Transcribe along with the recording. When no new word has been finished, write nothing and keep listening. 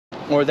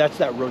Or that's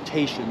that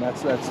rotation.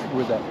 That's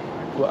where that.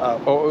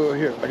 Oh,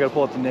 here, I gotta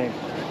pull up the name.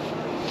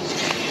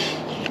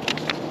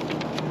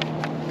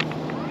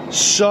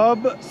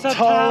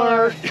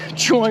 Subtaler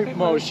Joint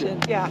Motion.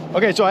 Yeah.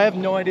 Okay, so I have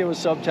no idea what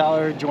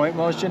subtaler joint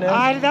motion is.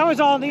 That was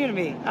all new to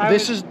me.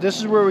 This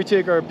is where we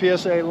take our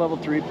PSIA level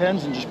 3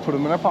 pins and just put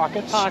them in our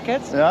pockets.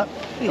 Yeah.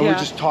 And we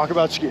just talk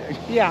about skiing.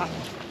 Yeah.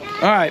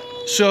 All right,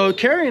 so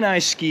Keri and I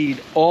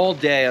skied all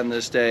day on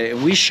this day,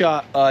 and we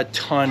shot a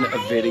ton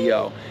of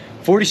video.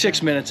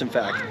 46 minutes, in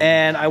fact.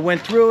 And I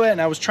went through it,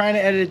 and I was trying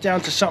to edit it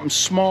down to something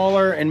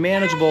smaller and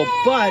manageable,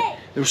 but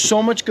there was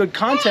so much good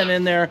content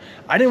in there,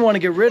 I didn't want to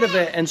get rid of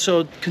it. And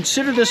so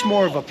consider this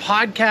more of a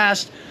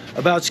podcast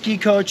about ski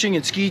coaching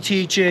and ski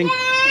teaching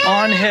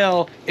on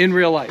hill in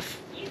real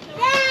life.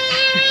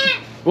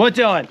 What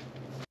doing?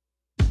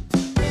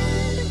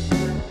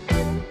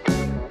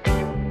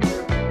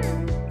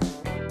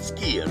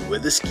 Skiing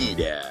with a ski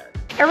dad.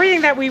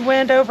 Everything that we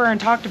went over and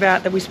talked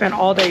about that we spent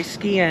all day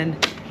skiing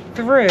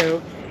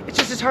through,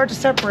 it's hard to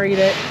separate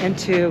it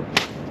into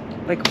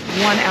like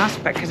one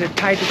aspect because it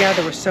tied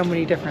together with so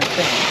many different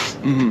things.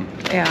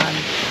 And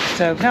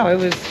so no, it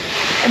was,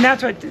 and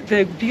that's what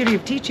the beauty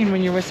of teaching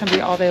when you're with somebody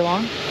all day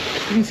long. You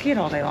can ski it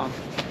all day long.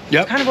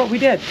 Yep. Kind of what we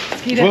did.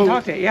 Skied and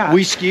talked it. Yeah.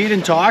 We skied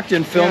and talked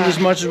and filmed as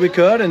much as we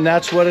could, and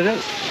that's what it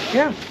is.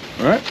 Yeah.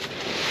 All right.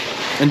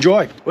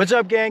 Enjoy. What's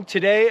up, gang?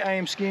 Today I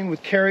am skiing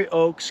with Keri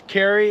Oaks.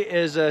 Keri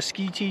is a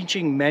ski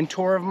teaching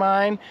mentor of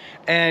mine,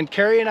 and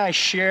Keri and I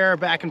share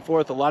back and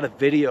forth a lot of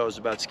videos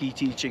about ski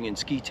teaching and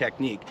ski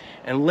technique.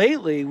 And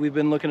lately we've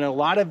been looking at a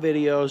lot of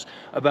videos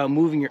about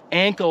moving your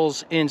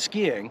ankles in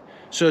skiing.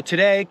 So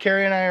today,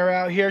 Keri and I are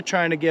out here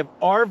trying to give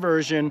our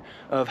version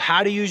of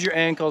how to use your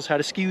ankles, how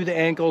to ski with the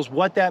ankles,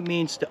 what that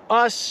means to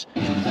us.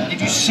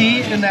 Did you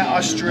see in that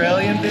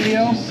Australian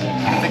video,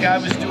 the guy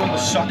was doing the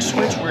suck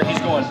switch where he's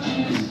going,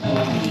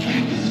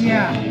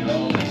 Yeah.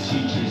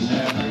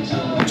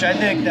 which I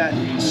think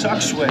that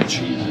suck switch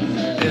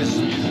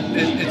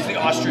it's the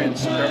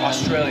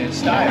Australian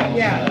style.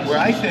 Yeah. Where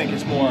I think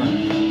it's more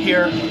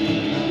here,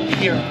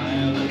 here,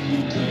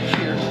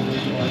 here.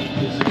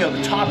 You know,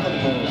 the top of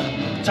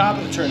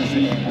the turn is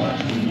the ankle.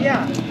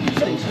 Yeah.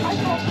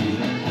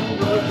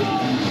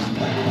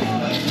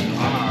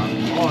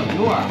 Oh,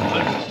 you are.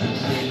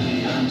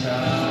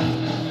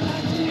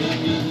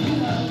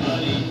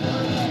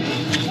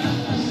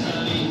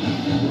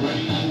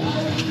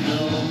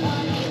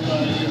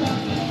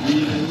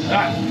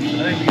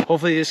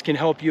 Hopefully this can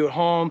help you at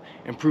home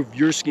improve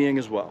your skiing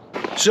as well.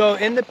 So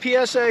in the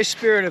PSIA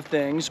spirit of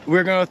things,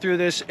 we're going to go through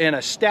this in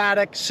a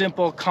static,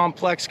 simple,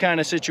 complex kind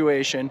of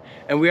situation.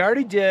 And we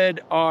already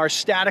did our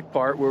static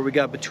part where we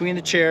got between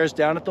the chairs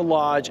down at the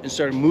lodge and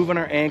started moving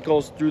our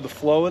ankles through the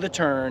flow of the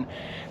turn.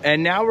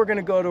 And now we're going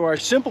to go to our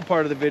simple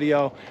part of the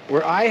video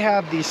where I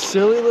have these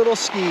silly little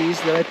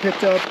skis that I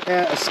picked up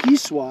at a ski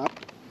swap.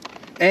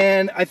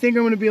 And I think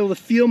I'm going to be able to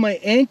feel my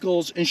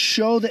ankles and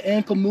show the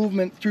ankle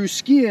movement through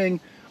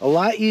skiing a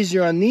lot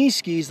easier on these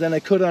skis than I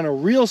could on a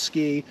real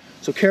ski.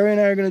 So Keri and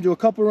I are going to do a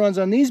couple runs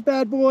on these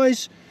bad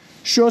boys,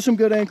 show some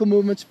good ankle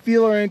movements,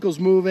 feel our ankles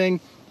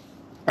moving,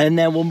 and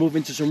then we'll move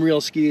into some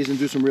real skis and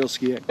do some real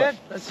skiing. Good.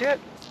 Let's do it.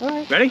 All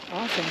right. Ready?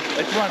 Awesome.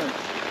 Let's run it.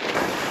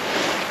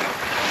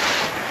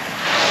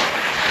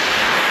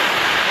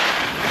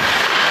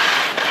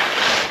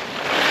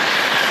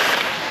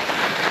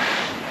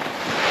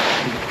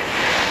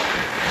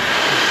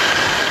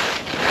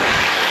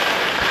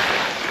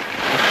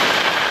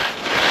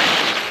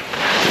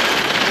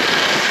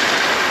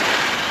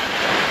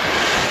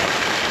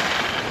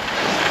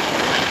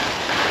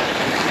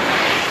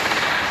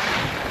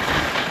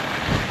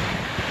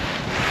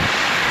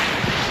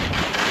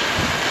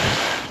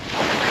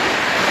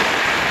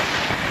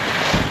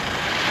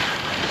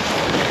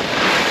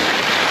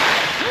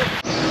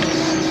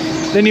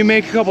 Then you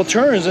make a couple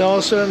turns and all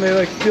of a sudden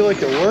they feel like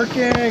they're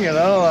working, and I don't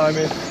know, I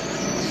mean,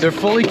 they're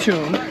fully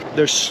tuned.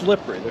 They're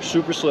slippery, they're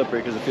super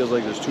slippery because it feels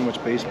like there's too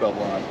much base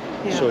bevel on.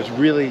 Yeah. So it's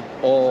really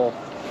all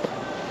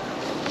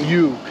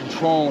you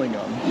controlling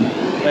them.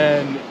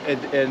 And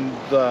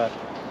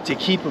to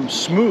keep them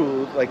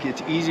smooth, like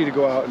it's easy to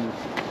go out and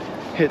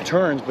hit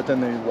turns, but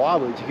then they're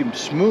wobbly. To keep them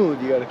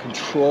smooth, you got to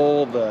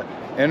control the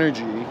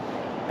energy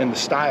and the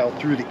style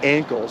through the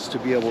ankles to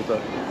be able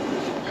to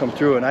come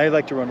through. And I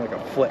like to run like a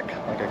flick,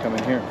 like I come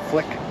in here and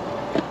flick,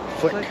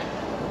 flick,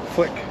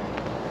 flick.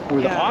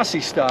 Where the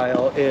Aussie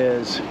style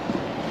is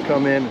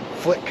come in and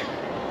flick,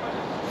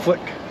 flick,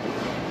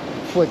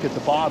 flick at the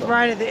bottom.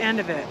 Right at the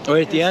end of it.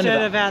 Right at the end of it.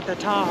 Instead of at the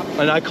top.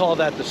 And I call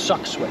that the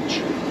suck switch.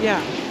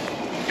 Yeah.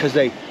 Because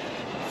they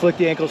flick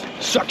the ankles,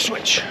 suck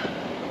switch,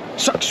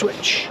 suck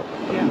switch.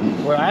 Yeah.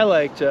 Where I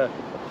like to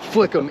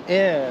flick them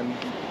in.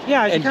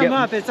 Yeah, as you come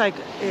up, it's like...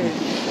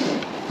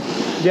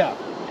 Yeah,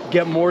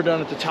 get more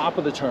done at the top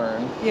of the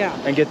turn. Yeah.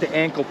 And get the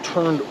ankle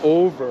turned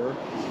over.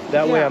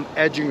 That way I'm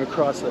edging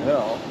across the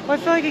hill. Well, I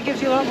feel like it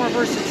gives you a lot more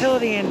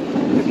versatility, and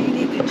if you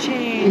need to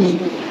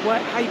change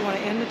how you want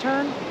to end the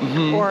turn,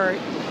 or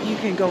you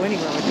can go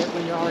anywhere with it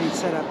when you're already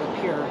set up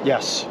here.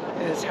 Yes.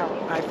 is how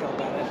I feel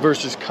about it.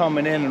 Versus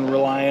coming in and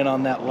relying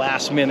on that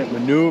last minute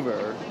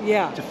maneuver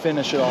Yeah. to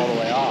finish it all the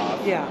way off.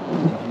 Yeah.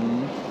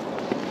 Mm-hmm.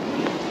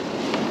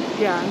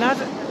 Yeah, and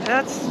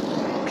that's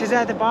because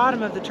at the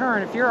bottom of the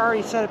turn, if you're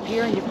already set up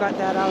here and you've got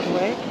that out of the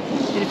way,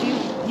 and if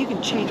you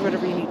can change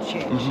whatever you need to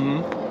change.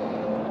 Mm-hmm.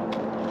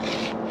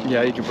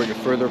 Yeah, you can bring it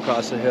further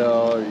across the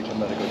hill, or you can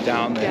let it go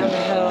down the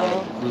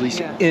hill. Release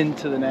it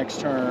into the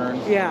next turn.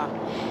 Yeah.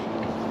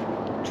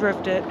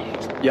 Drift it.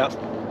 Yep.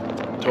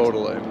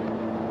 Totally.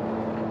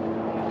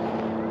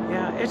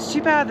 Yeah, it's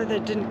too bad that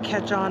it didn't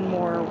catch on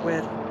more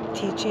with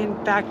teaching.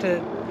 Back to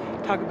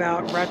talk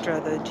about retro,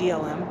 the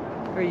GLM,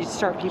 where you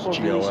start people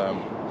GLM.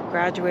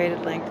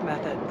 Graduated length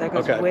method. That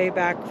goes way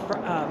back.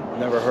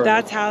 Never heard.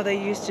 That's how they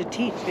used to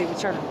teach. They would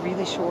start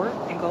really short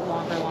and go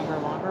longer, longer,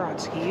 longer on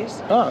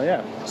skis. Oh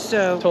yeah.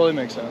 So totally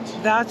makes sense.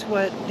 That's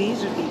what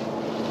these would be,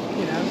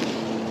 you know,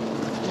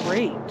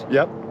 great.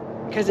 Yep.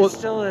 Because it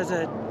still is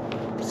a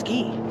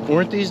ski.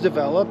 Weren't these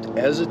developed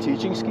as a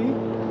teaching ski?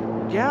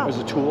 Yeah. As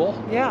a tool?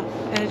 Yeah,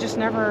 and it just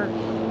never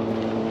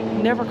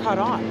caught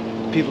on.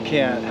 People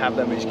can't have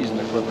that many skis in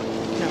their quiver.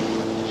 No.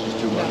 It's just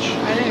too much.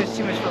 I think it's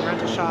too much for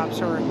rental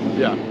shops, or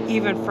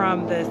even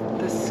from the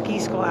ski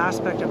school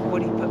aspect of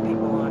what do you put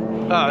people on,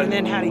 and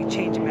then how do you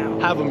change them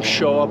out? Have them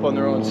show up on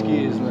their own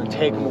skis and then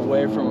take them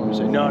away from them and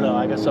say, no,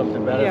 I got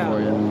something better for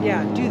you.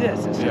 Yeah, do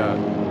this instead.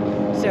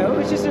 Yeah. So it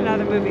was just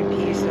another moving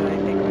piece that I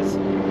think was the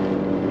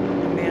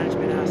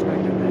management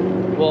aspect of it.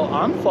 Well,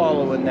 I'm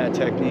following that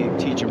technique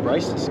teaching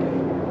Bryce to skate.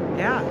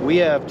 Yeah. We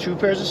have 2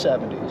 pairs of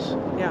 70s.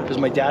 Yeah. Because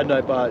my dad and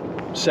I bought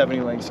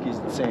 70 length skis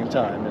at the same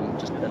time and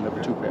just ended up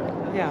with 2 pairs.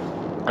 Yeah.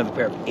 I have a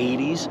pair of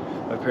 80s, I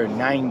have a pair of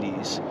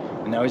 90s,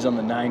 and now he's on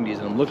the 90s,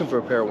 and I'm looking for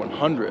a pair of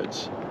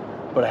 100s,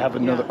 but I have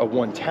another a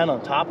 110 on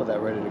top of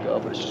that ready to go,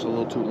 but it's just a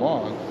little too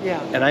long. Yeah.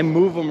 And I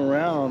move them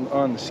around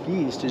on the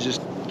skis to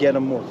just get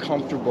them more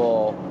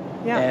comfortable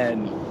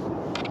and,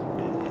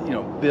 you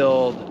know,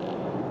 build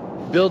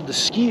the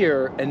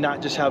skier and not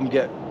just have them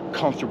get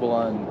comfortable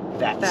on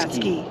that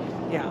ski.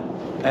 Yeah.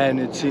 And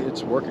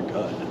it's working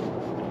good.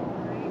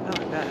 Oh, I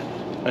bet.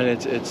 And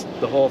it's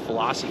the whole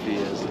philosophy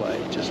is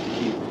like just to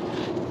keep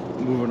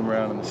moving them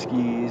around on the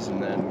skis,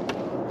 and then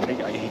he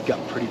got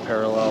pretty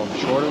parallel on the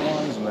shorter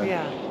ones,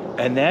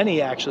 and then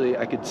he actually,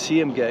 I could see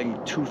him getting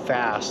too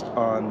fast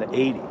on the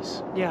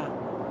 80s. Yeah.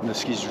 And the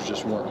skis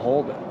just weren't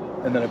holding.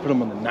 And then I put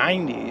him on the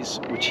 90s,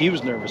 which he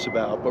was nervous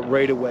about, but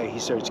right away he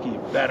started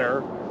skiing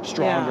better,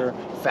 stronger,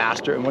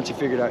 faster, and once he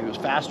figured out he was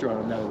faster on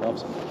them, now he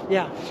loves them.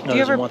 Yeah. Do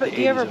you ever bump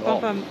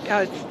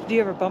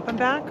him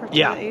back or to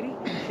the 80?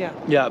 Yeah.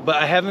 Yeah, but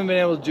I haven't been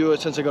able to do it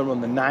since I got him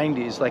on the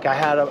 90s. Like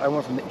I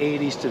went from the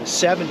 80s to the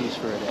 70s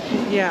for a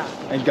day. Yeah.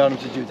 And got him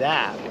to do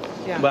that.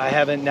 Yeah. But I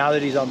haven't, now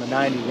that he's on the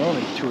 90s, we're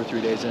only 2 or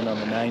 3 days in on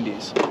the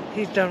 90s.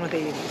 He's done with the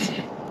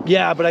 80s.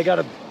 Yeah, but I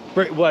gotta,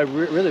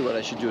 really what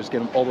I should do is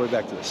get him all the way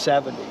back to the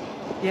 70.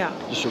 Yeah.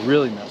 Just to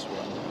really mess with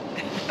him.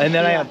 And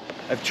then I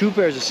have 2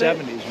 pairs of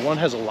 70s. One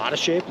has a lot of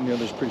shape and the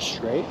other's pretty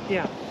straight.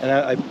 Yeah. And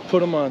I put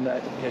them on,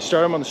 I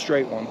start him on the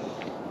straight one,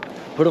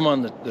 put him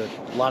on the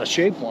lot of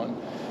shape one,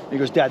 and he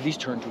goes, Dad, these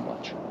turn too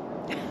much.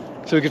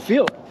 So he could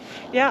feel it.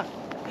 Yeah.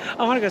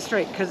 I want to go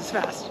straight because it's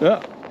fast.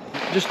 Yeah.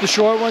 Just the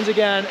short ones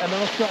again, and then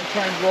let's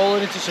try and roll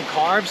it into some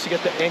carbs to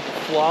get the ankle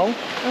flow.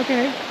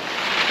 Okay.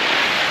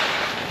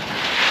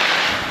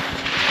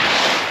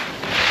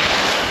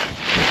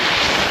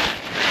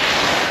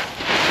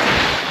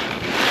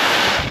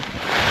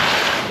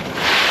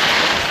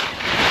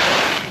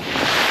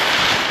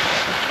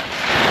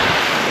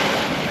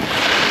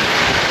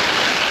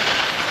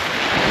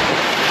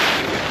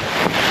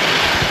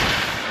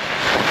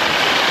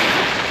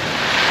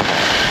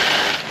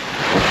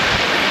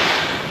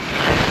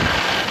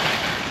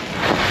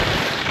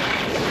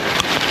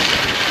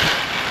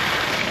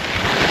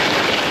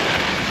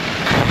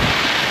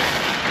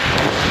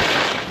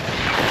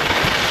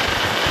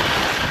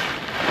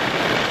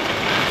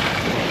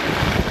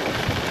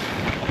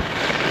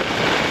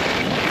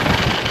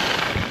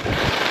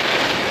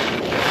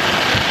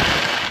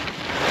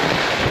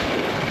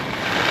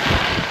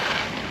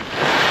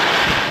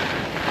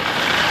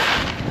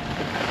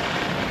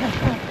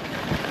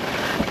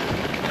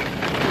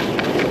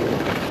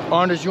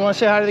 Anders, you want to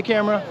say hi to the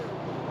camera?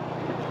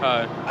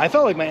 Hi. I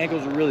felt like my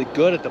ankles were really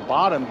good at the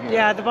bottom here.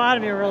 Yeah, at the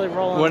bottom you're really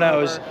rolling when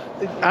over.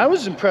 I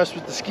was impressed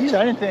with the skis.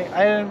 I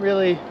didn't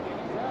really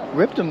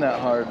rip them that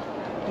hard.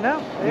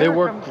 No. They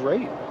worked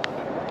great.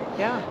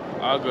 Yeah.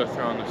 I'll go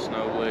throw on the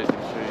snow blades and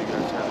show you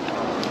guys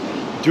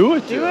how to do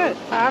it. Do it.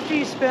 After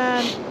you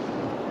spend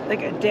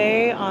like a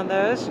day on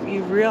those,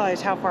 you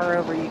realize how far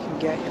over you can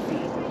get your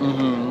feet.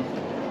 Mm-hmm.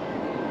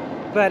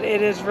 But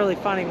it is really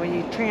funny when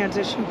you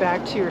transition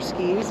back to your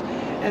skis,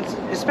 and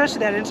especially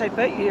that inside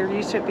foot, you're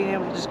used to it being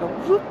able to just go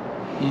whoop,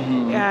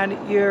 and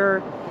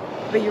you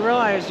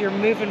realize you're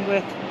moving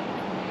with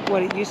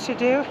what it used to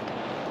do,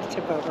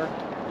 tip over.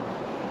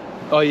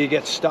 Oh, you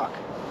get stuck.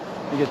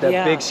 You get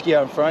that big ski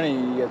out in front of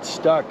you, you get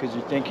stuck because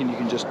you're thinking you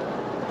can just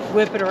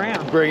whip it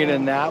around, bring it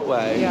in that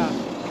way. Yeah.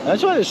 And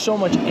that's why there's so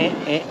much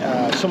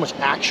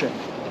action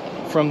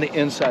from the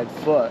inside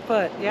foot.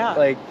 Yeah.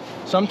 Like,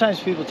 sometimes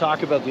people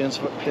talk about the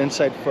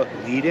inside foot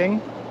leading,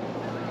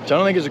 which I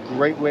don't think is a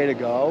great way to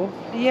go.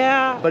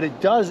 Yeah. But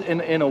it does,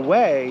 in a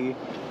way,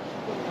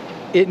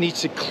 it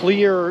needs to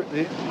clear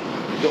the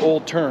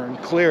old turn,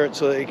 clear it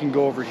so that it can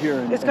go over here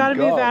and it's got to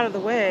move out of the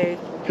way.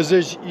 Because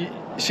you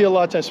see a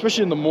lot of times,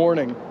 especially in the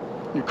morning,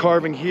 you're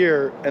carving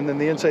here, and then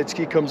the inside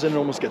ski comes in and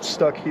almost gets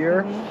stuck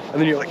here, and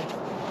then you're like,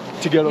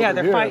 to get over here. Yeah,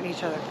 they're fighting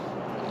each other.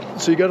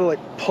 So you got to like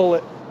pull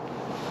it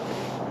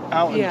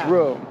out and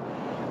through.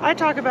 I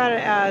talk about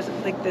it as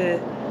like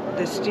the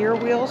steer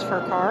wheels for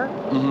a car,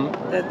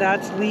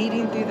 that's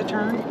leading through the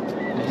turn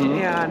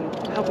and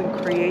helping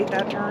create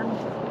that turn.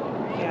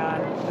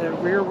 And the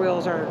rear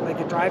wheels are like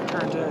the drive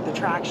turns or the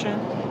traction,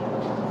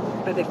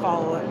 but they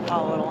follow it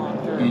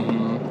along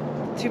through.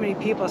 Too many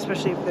people,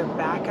 especially if they're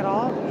back at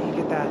all, you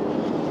get that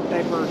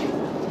diversion.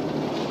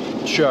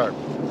 Sure.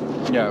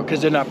 Yeah, because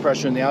they're not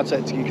pressuring the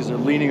outside ski because they're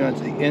leaning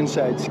onto the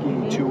inside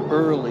ski too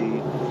early,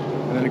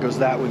 and then it goes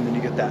that way, and then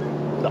you get the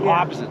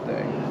opposite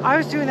thing. I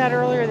was doing that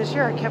earlier this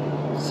year. I kept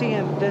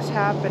seeing this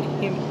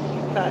happening,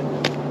 but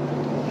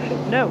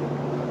no.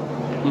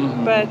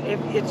 But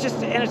it's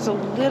just, and it's a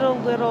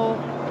little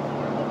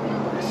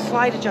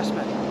slight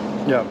adjustment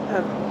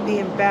of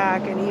being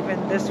back and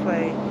even this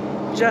way,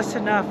 just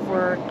enough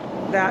where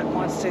that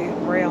wants to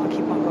rail and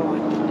keep on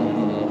going,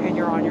 and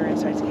you're on your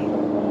inside ski.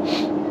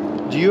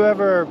 Do you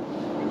ever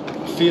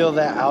feel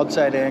that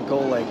outside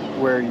ankle, like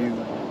where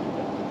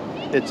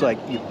it's like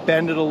you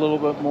bend it a little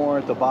bit more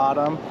at the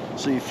bottom,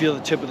 so you feel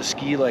the tip of the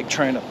ski like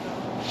trying to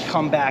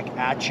come back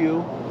at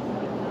you?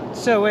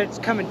 So it's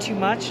coming too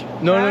much?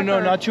 No,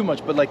 not too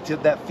much, but like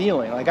that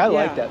feeling. Like I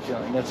like that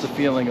feeling. That's the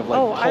feeling of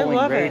like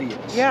pulling radius.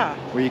 It. Yeah.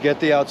 Where you get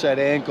the outside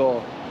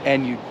ankle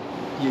and you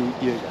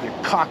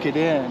cock it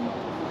in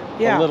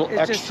a little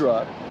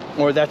extra,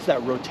 or that's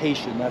that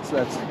rotation. That's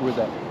where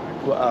that.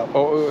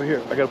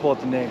 Here, I gotta pull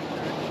up the name.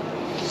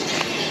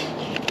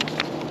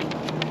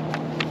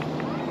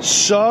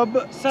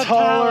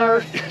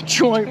 Subtaler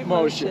Joint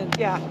Motion.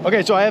 Yeah.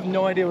 Okay, so I have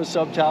no idea what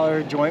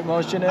subtaler joint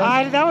motion is.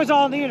 That was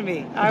all new to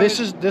me. This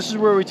is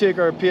where we take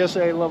our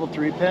PSIA level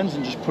 3 pins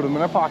and just put them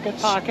in our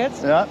pockets.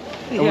 Yeah.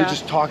 And we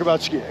just talk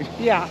about skiing.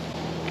 Yeah.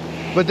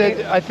 But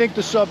I think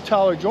the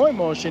subtaler joint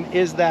motion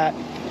is that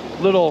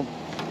little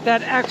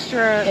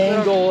extra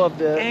angle of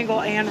the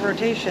angle and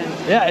rotation.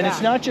 Yeah, and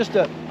it's not just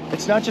a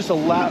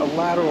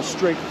lateral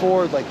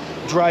straightforward like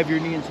drive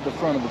your knee into the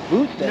front of the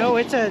boot thing. No,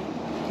 it's a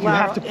you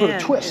have to put a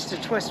twist.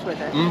 It's a twist with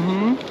it. I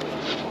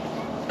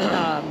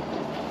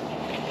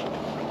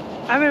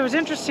mean, it was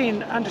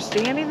interesting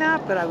understanding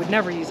that, but I would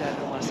never use that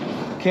in a lesson.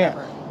 Can't.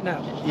 Ever. No.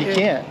 You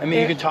can't. I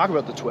mean, you can talk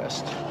about the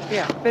twist.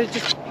 Yeah, but it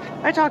just,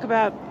 I talk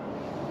about,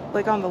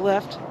 like on the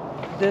lift,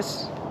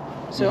 this,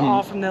 so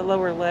all from the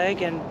lower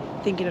leg and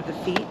thinking of the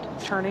feet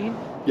turning.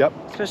 Yep.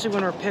 Especially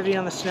when we're pivoting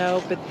on the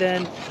snow, but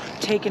then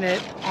taking it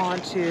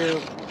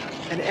onto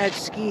an edge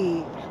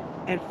ski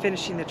and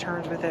finishing the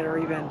turns with it, or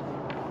even,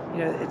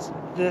 it's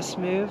this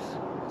move,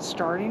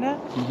 starting it.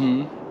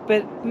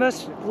 But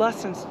most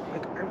lessons,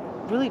 like, I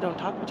really don't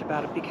talk much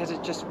about it because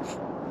it just...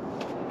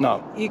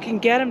 No. You can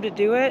get them to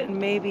do it and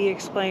maybe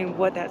explain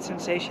what that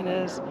sensation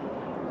is,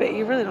 but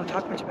you really don't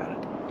talk much about it.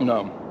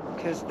 No.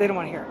 Because they don't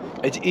want to hear it.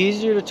 It's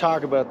easier to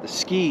talk about the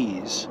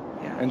skis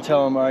and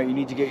tell them, all right, you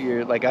need to get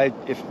your,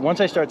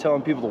 once I start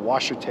telling people to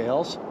wash your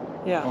tails,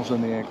 all of a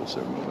sudden the ankles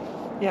start moving.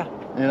 Yeah.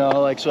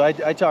 So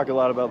I talk a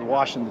lot about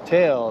washing the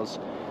tails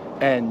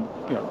and,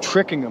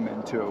 tricking them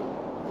into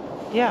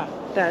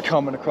that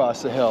coming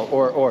across the hill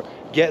or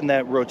getting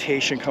that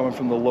rotation coming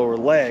from the lower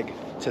leg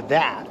to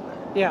that.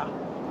 Yeah.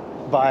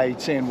 By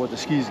saying what the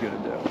ski's gonna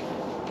do.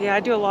 Yeah, I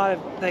do a lot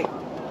of like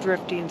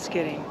drifting,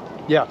 skidding.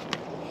 Yeah.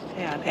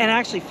 And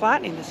actually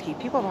flattening the ski.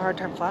 People have a hard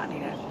time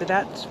flattening it, but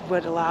that's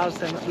what allows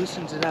them, it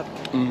loosens it up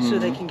so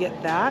they can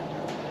get that.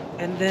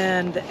 And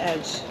then the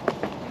edge,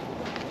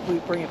 we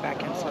bring it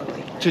back in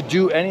slowly. To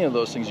do any of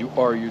those things, you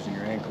are using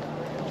your ankle.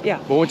 Yeah.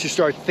 But once you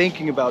start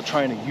thinking about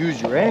trying to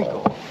use your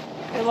ankle,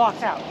 it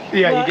locks out.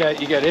 Yeah, well,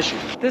 you get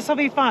issues. This will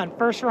be fun.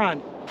 First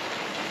run.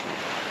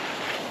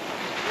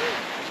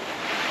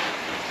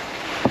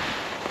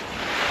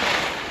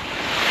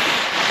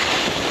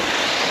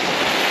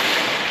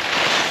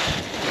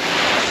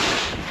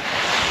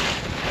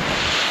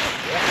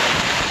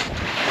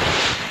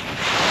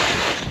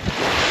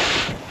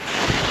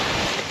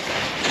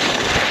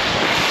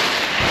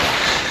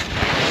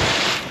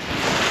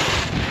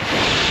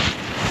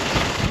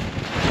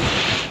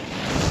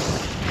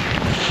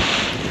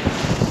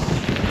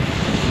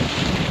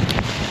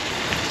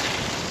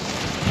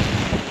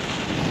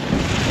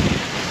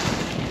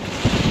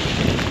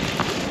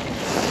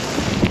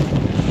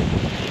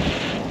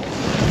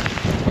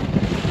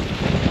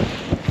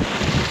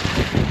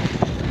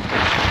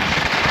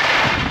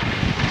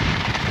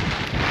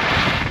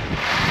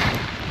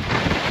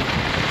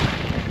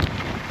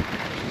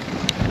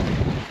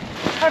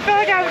 I felt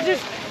like I was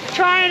just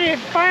trying to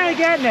finally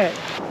getting it.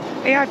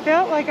 And I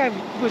felt like I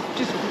was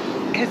just,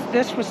 because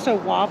this was so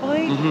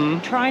wobbly,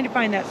 trying to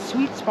find that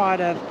sweet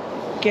spot of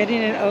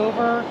getting it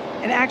over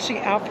and actually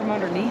out from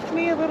underneath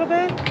me a little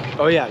bit.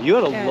 Oh yeah, you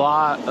had a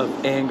lot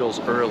of angles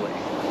early.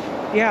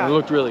 Yeah. It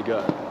looked really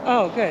good.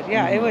 Oh, good.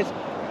 Yeah, it was,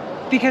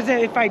 because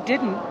if I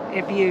didn't,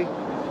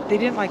 they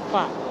didn't like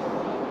flap.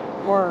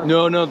 Or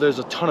no, there's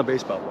a ton of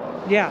base bubble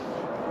on it. Yeah,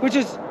 which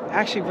is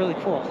actually really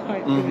cool.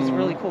 It was a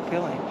really cool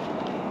feeling.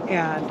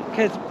 And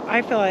because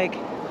I feel like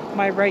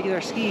my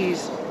regular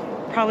skis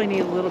probably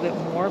need a little bit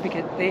more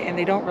because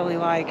they don't really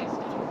like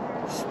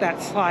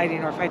that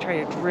sliding, or if I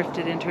try to drift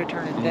it into a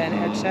turn and then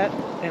edge set,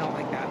 they don't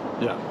like that.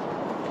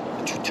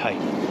 Yeah, too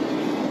tight.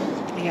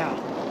 Yeah,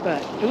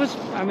 but it was,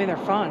 I mean, they're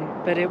fun,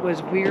 but it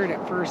was weird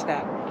at first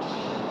that.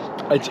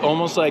 It's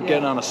almost like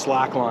getting on a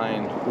slack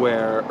line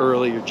where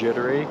early you're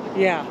jittery.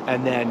 Yeah.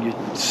 And then you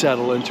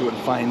settle into it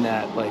and find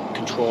that like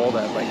control,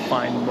 that like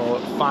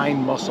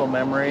fine muscle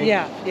memory.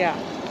 Yeah, yeah.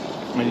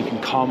 And you can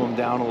calm them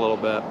down a little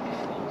bit.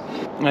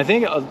 And I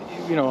think,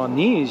 you know, on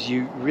these,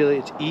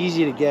 it's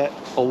easy to get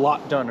a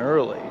lot done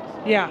early.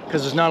 Yeah.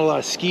 Because there's not a lot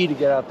of ski to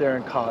get out there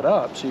and caught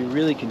up. So you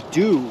really can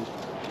do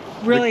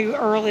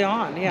early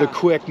on, yeah. the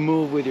quick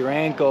move with your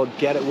ankle,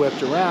 get it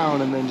whipped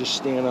around, and then just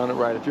stand on it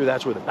right through.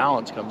 That's where the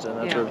balance comes in.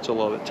 That's where it's a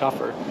little bit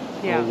tougher,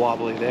 a little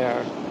wobbly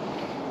there.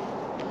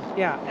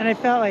 Yeah, and I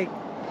felt like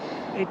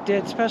it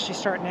did, especially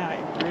starting out,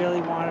 I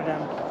really wanted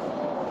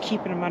them,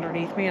 keeping them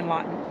underneath me and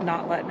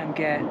not letting them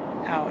get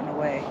out and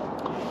away.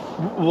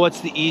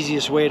 What's the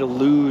easiest way to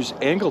lose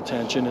ankle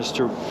tension is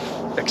to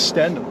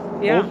extend them.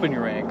 Open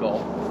your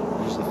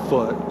ankle, use the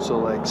foot, so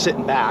like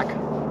sitting back,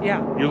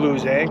 you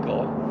lose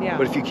ankle. Yeah.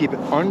 But if you keep it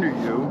under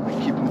you, like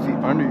keeping the feet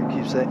under you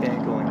keeps that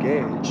ankle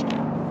engaged.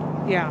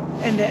 Yeah,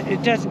 and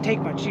it doesn't take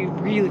much. You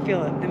really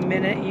feel it. The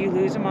minute you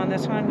lose them on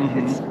this one,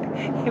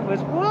 it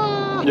was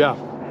whoa. Yeah.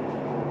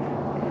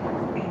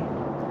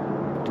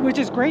 Which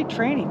is great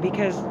training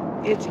because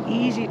it's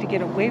easy to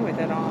get away with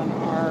it on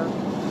our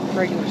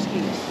regular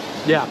skis.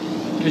 Yeah,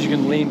 because you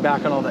can lean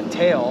back on all that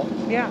tail.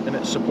 Yeah. And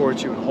it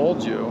supports you and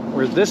holds you.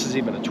 Whereas this is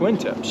even a twin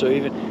tip. So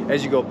even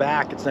as you go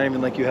back, it's not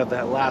even like you have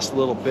that last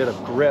little bit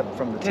of grip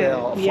from the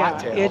tail, a flat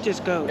tail. It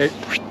just goes. It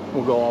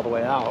will go all the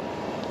way out.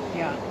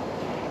 Yeah.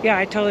 Yeah,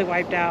 I totally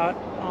wiped out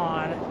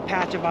on a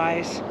patch of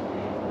ice.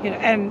 You know,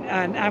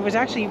 and I was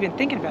actually even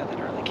thinking about that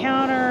early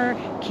counter,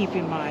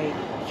 keeping my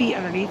feet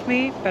underneath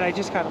me, but I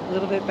just got a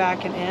little bit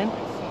back and in.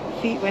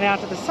 Feet went out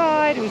to the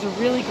side. It was a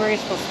really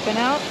graceful spin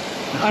out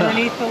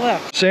underneath the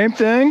lift. Same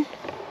thing.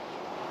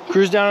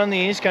 Cruise down on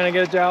these, kind of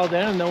get it dialed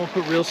in, and then we'll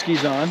put real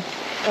skis on.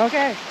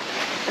 Okay.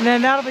 And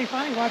then that'll be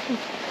fine. Watch me.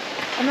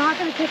 I'm not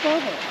going to tip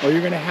over. Oh, you're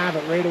going to have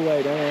it right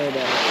away. Don't worry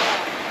about it.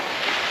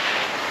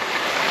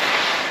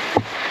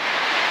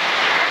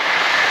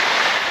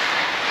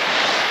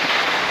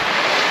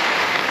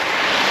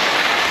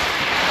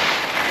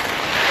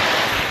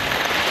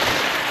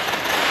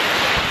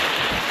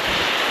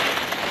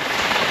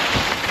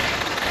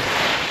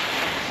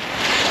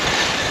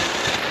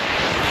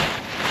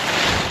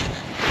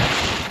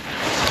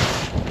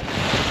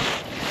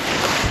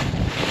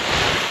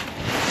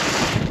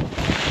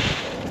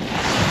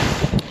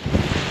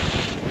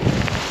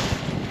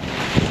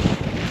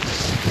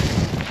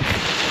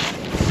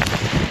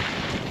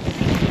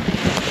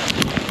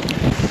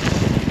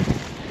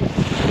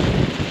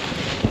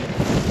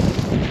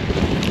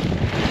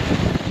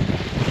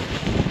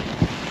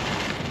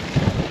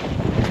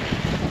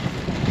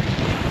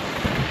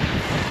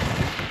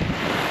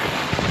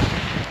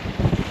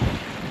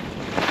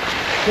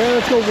 Okay,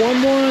 let's go one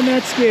more on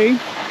that ski.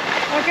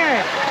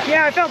 Okay.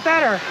 Yeah, I felt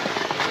better.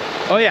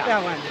 Oh yeah.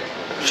 That one.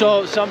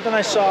 So something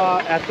I saw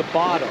at the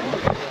bottom,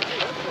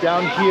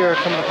 down here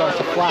coming across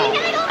the flat,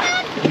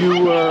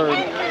 you were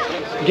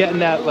getting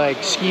that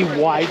like ski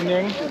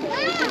widening.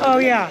 Oh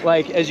yeah.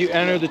 Like as you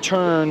enter the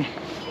turn,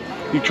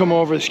 you come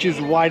over, the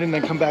skis widen,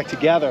 then come back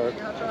together.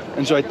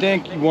 And so I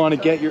think you want to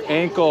get your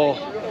ankle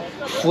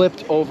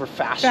flipped over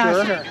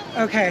faster.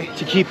 Okay.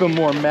 To keep them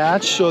more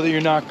matched so that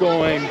you're not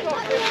going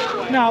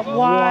not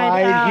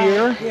wide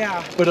here,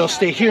 yeah, but it'll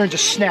stay here and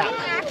just snap.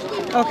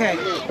 Okay.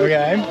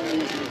 Okay?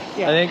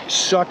 Yeah. I think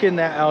sucking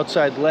that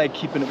outside leg,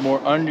 keeping it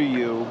more under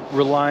you,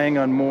 relying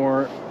on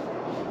more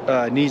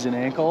knees and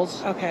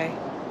ankles. Okay.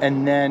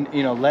 And then,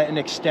 you know, letting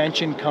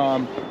extension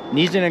come,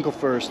 knees and ankle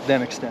first,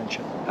 then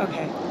extension.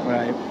 Okay.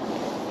 Right?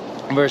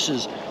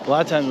 Versus a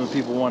lot of times when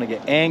people want to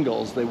get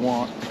angles, they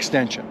want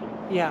extension.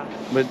 Yeah.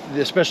 But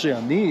especially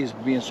on these,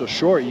 being so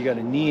short, you got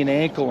to knee and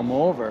ankle them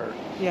over.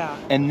 Yeah.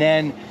 And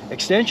then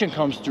extension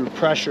comes through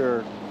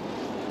pressure,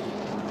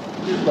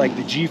 like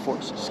the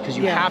G-forces, because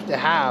you have to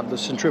have the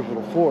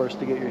centripetal force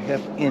to get your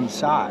hip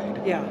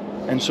inside. Yeah.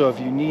 And so if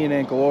you knee and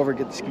ankle over,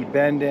 get the ski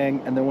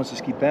bending, and then once the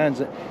ski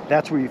bends,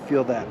 that's where you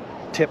feel that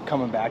tip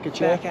coming back at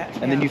you.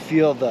 And then you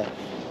feel the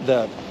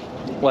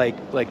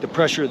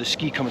pressure of the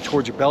ski coming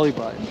towards your belly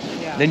button.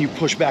 Yeah. Then you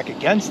push back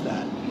against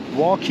that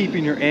while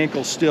keeping your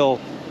ankle still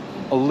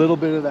a little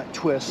bit of that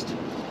twist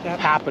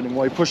happening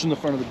while you're pushing the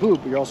front of the boot,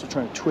 but you're also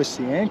trying to twist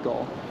the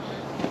ankle.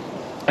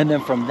 And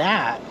then from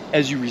that,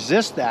 as you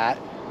resist that,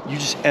 you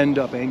just end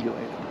up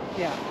angulating.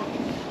 Yeah.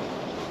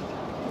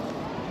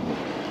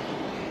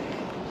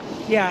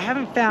 Yeah, I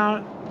haven't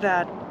found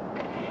that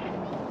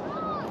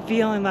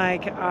feeling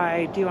like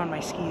I do on my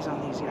skis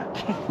on these yet.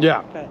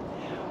 Yeah. But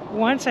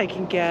once I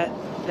can get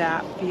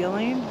that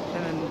feeling,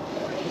 and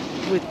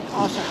then with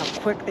also how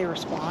quick they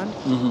respond,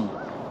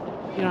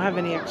 you don't have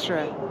any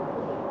extra,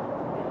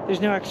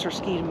 there's no extra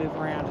ski to move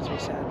around, as we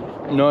said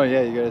before. No,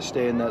 yeah, you gotta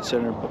stay in that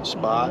center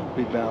spot,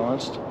 be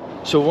balanced.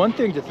 So one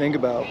thing to think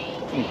about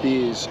with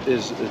these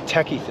is a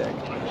techie thing.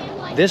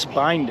 This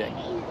binding,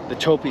 the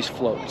toe piece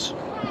floats.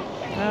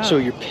 Oh. So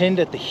you're pinned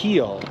at the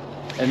heel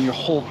and your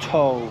whole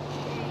toe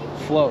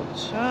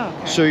floats. Oh,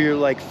 okay. So your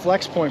like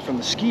flex point from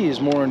the ski is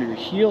more under your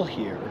heel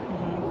here.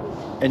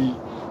 And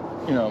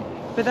you know.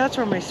 But that's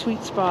where my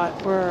sweet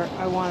spot where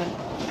I want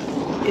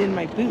it in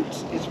my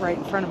boots is right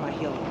in front of my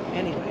heel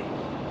anyway.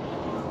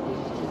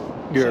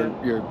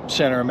 Your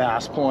center of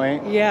mass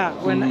point. Yeah,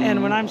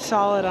 and when I'm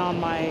solid on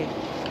my,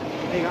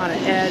 like on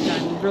an edge,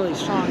 I'm really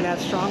strong. That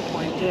strong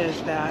point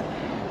is that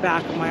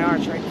back of my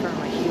arch right in front of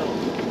my heel.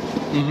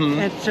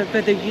 And so,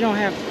 but you don't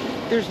have,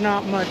 there's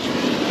not much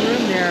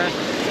room there.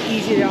 It's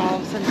easy to all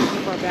of a sudden be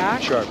too far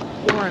back. Sure.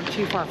 Or I'm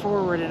too far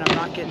forward and I'm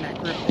not getting that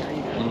grip there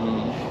either.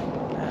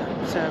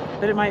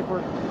 But it might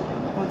work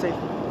once I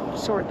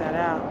sort that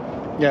out.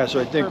 Yeah, so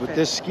I think with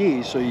this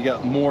ski, so you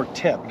got more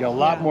tip. You got a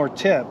lot more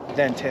tip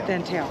than tail.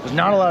 There's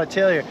not a lot of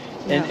tail here.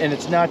 And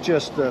it's not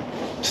just the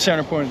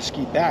center point of the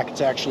ski back,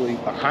 it's actually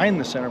behind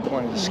the center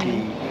point of the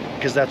ski,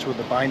 because that's where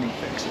the binding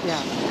fix is.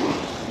 Yeah.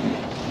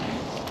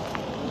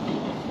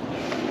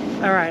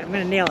 All right, I'm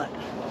gonna nail it.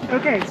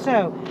 Okay,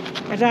 so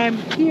as I'm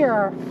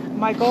here,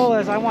 my goal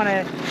is I want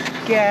to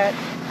get,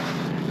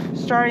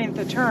 starting at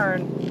the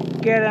turn,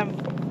 get them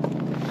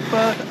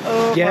both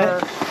over.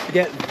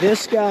 Get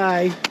this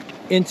guy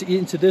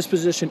into this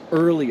position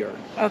earlier.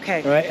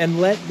 Okay. Right, and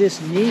let this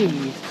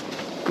knee,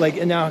 like,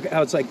 and now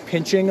how it's like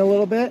pinching a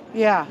little bit.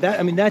 Yeah. That,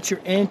 I mean, that's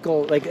your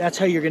ankle. Like, that's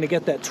how you're gonna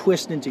get that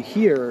twist into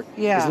here.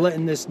 Yeah. Is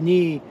letting this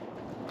knee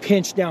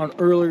pinch down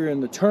earlier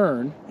in the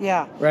turn.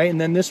 Yeah. Right, and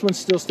then this one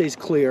still stays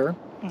clear.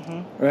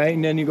 Right,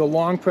 and then you go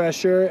long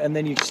pressure, and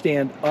then you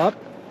stand up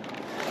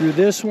through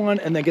this one,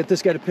 and then get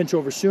this guy to pinch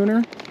over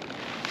sooner.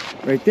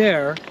 Right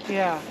there.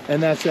 Yeah.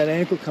 And that's that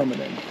ankle coming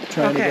in.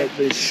 Trying to get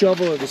the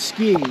shovel of the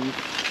ski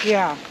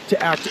to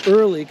act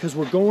early, because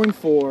we're going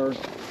for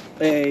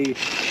a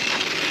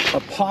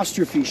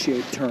apostrophe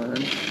shaped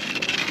turn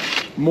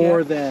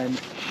more than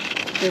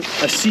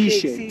a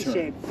C-shaped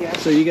turn.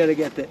 So you got to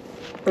get the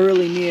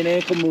early knee and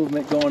ankle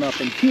movement going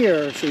up in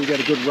here, so you got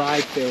a good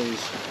ride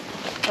phase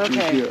through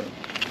here.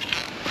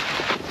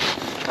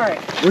 All right.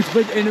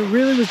 And it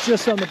really was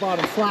just on the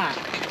bottom flat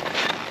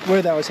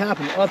where that was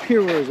happening. Up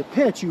here where it was a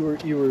pitch, you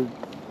were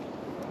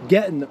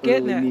getting the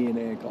early knee and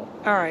ankle.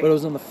 All right. But it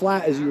was on the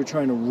flat as you were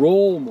trying to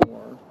roll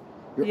more.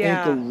 Your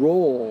ankle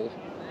roll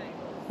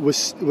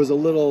was a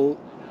little,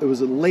 it was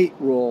a late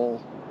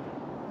roll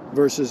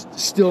versus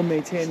still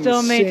maintaining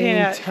the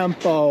same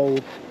tempo,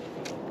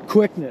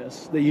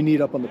 quickness that you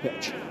need up on the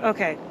pitch.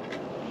 Okay.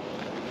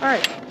 All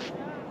right.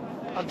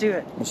 I'll do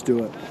it. Let's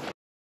do it.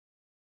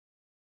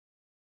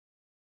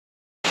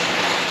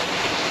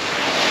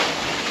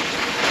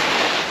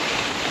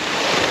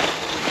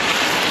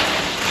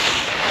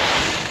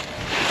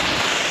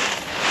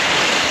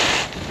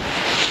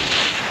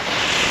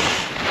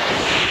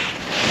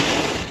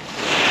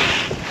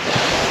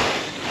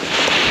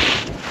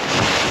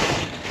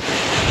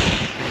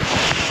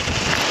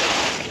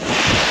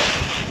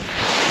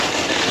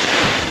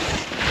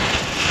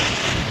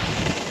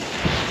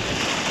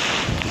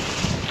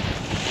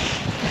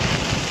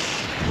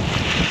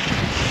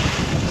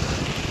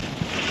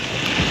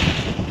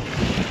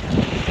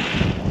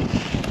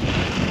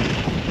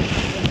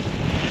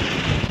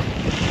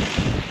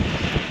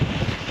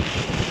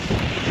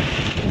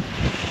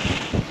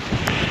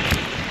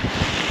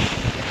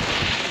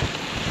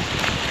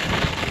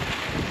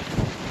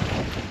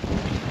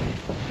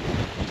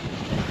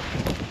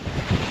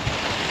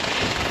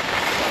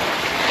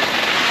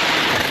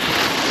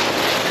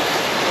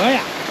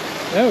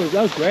 Oh yeah,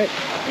 that was great.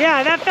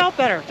 Yeah, that felt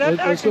better.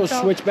 Let's go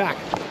switch back.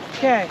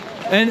 Okay.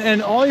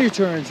 And all your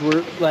turns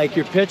were, like,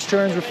 your pitch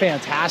turns were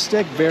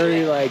fantastic,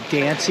 very like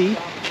dancey,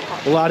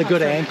 a lot of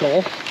good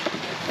ankle.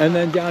 And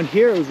then down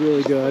here it was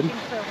really good.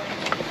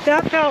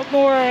 That felt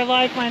more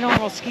like my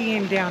normal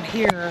skiing down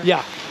here.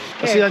 Yeah.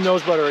 I see that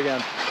nose butter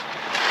again.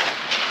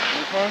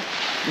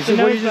 You see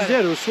what you just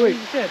did, it was sweet.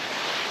 You did.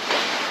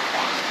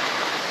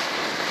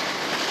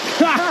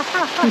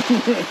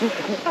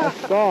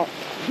 Stop.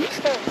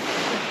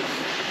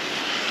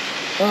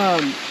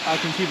 I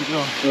can keep it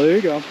going. Well, there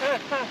you go.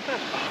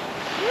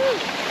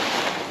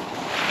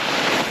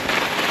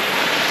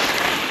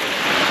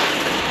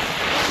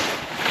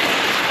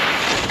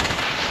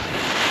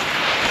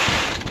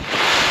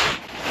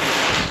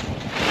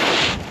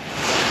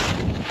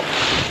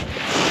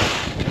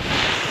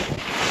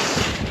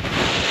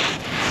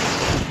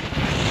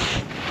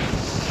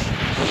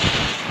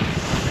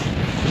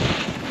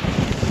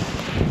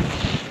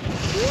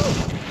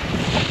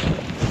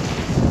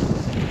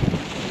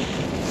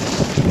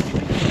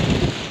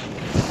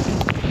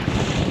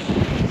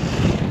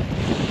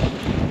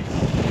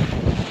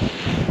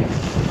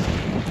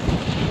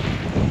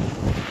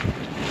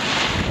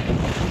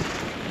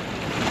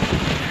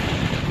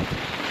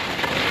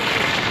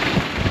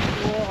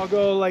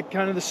 go like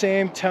kind of the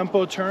same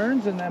tempo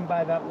turns, and then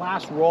by that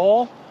last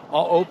roll,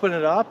 I'll open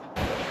it up.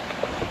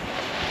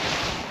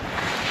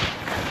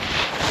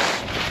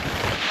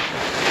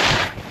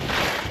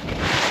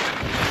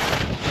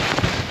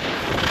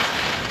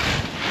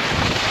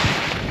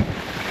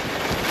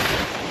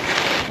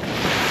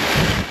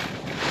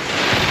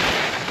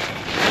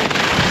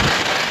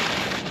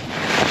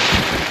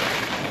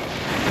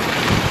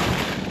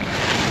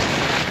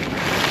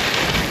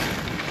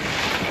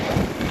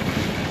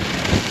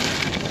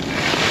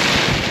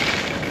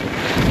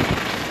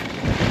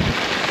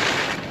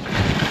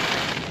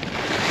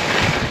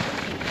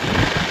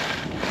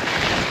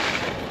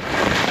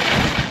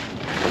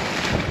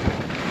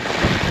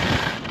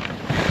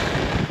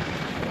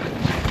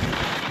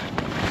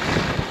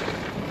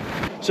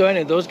 So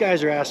anyway, those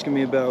guys are asking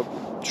me about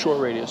short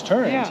radius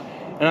turns. Yeah.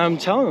 And I'm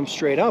telling them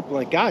straight up,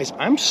 like, guys,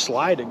 I'm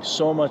sliding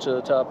so much at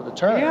the top of the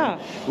turn, Yeah.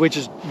 which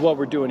is what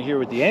we're doing here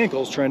with the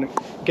ankles, trying to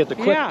get the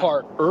quick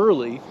part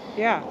early.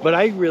 Yeah. But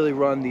I really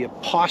run the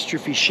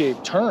apostrophe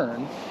shaped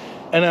turn.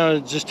 And I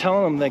was just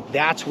telling them, like,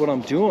 that's what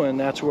I'm doing.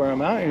 That's where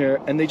I'm out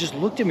here. And they just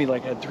looked at me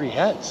like I had 3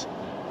 heads.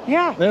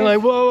 Yeah. They're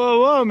like, whoa, whoa,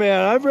 whoa,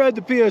 man, I've read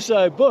the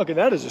PSI book, and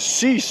that is a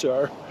C,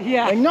 sir.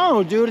 Yeah. Like,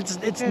 no, dude,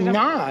 it's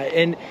not.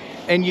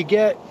 And you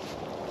get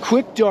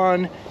quick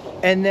done,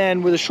 and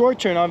then with a short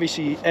turn,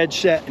 obviously, edge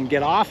set and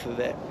get off of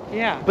it.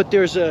 Yeah. But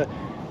there's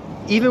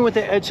even with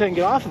the edge set and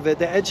get off of it,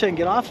 the edge set and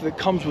get off of it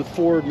comes with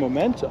forward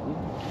momentum.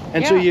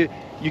 And so you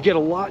get a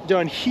lot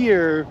done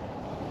here,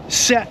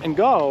 set and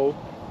go,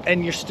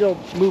 and you're still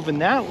moving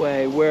that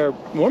way, where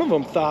one of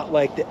them thought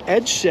like the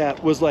edge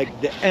set was like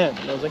the end.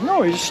 And I was like,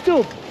 no, you're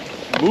still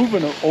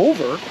moving it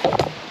over.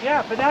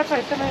 Yeah, but that's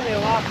why sometimes they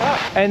lock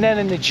up. And then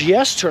in the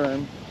GS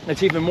turn,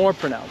 it's even more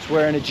pronounced,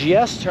 where in a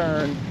GS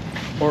turn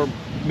or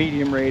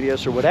medium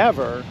radius or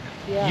whatever,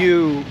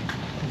 you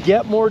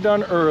get more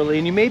done early,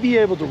 and you may be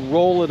able to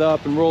roll it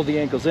up and roll the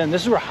ankles in.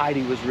 This is where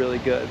Heidi was really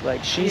good.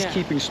 Like, she's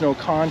keeping snow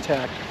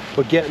contact,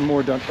 but getting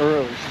more done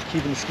early. She's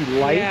keeping the ski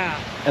light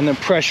and then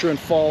pressure and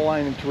fall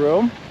lining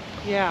through.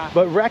 Yeah.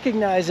 But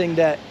recognizing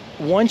that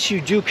once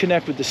you do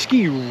connect with the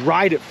ski, you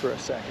ride it for a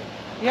second.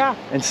 Yeah.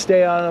 And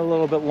stay on it a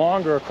little bit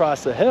longer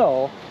across the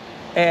hill.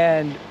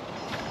 And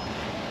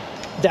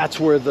that's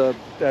where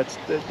that's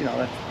the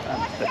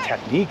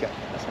technique, I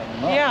guess. I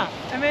don't know. Yeah.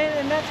 I mean,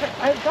 and that's what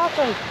I thought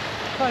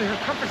probably her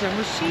comfort zone.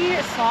 Was she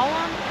a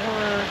slalom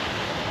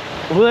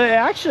or? Well,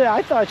 actually,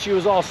 I thought she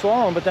was all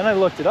slalom, but then I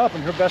looked it up,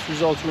 and her best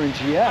results were in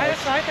GS. I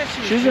thought she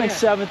was. She was ranked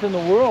 7th in the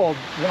world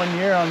 1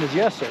 year on the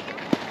GS circuit.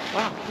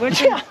 Wow.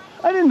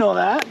 I didn't know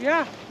that.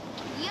 Yeah.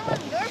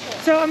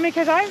 So I mean,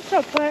 because I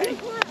still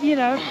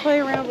play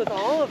around with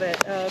all of it.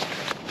 And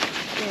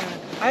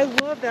I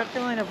love that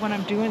feeling of when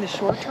I'm doing the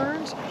short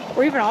turns,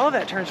 or even all of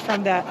that turns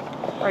from that,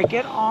 where I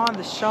get on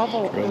the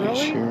shovel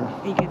early,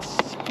 and you can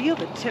feel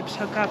the tips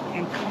hook up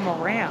and come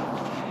around.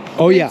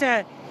 Oh,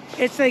 yeah.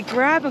 It's like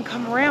grab and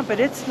come around, but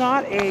it's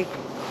not a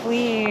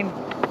clean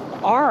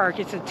arc.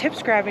 It's a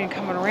tips grabbing and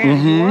coming around.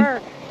 Mm-hmm. You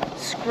are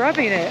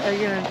scrubbing it,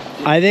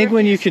 or I think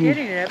when you can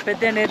getting it, but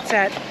then it's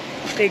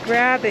they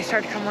grab, they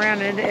start to come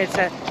around, and it's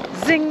a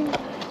zing.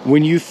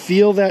 When you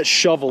feel that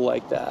shovel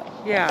like that,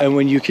 and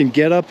when you can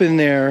get up in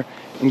there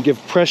and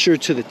give pressure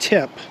to the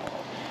tip,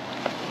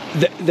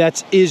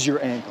 that is your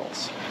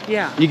ankles.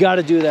 Yeah. You got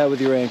to do that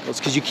with your ankles,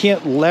 because you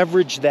can't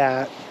leverage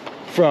that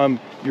from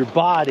your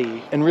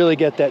body and really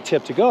get that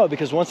tip to go,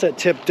 because once that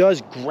tip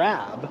does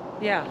grab,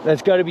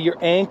 that's got to be your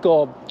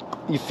ankle.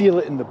 You feel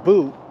it in the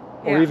boot,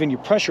 or even you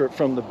pressure it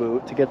from the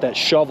boot to get that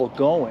shovel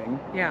going.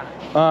 Yeah.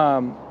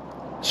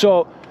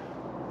 So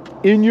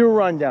in your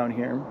run down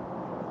here,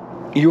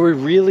 you were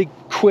really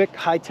quick,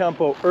 high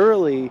tempo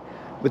early,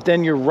 but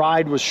then your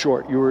ride was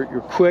short. You're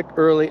quick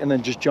early and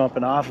then just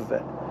jumping off of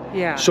it.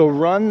 Yeah. So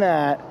run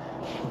that,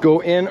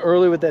 go in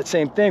early with that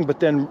same thing, but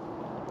then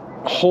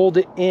hold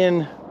it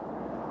in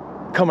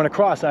coming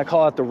across. And I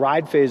call it the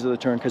ride phase of the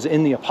turn, because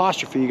in the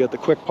apostrophe, you got the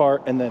quick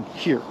part and then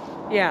here.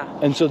 Yeah.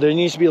 And so there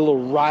needs to be a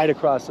little ride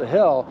across the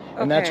hill,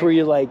 and that's where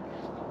you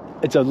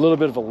it's a little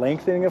bit of a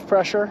lengthening of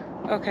pressure.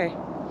 Okay.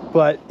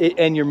 But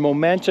and your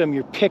momentum,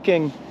 you're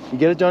picking, you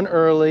get it done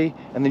early,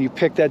 and then you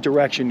pick that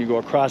direction. You go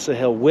across the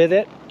hill with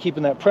it,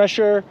 keeping that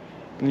pressure,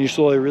 and you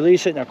slowly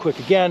release it. Now quick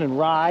again and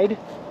ride.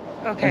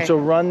 Okay. And so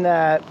run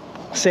that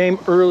same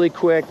early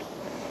quick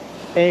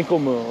ankle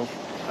move.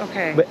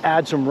 Okay. But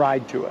add some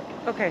ride to it.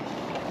 Okay.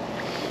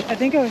 I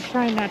think I was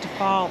trying not to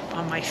fall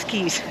on my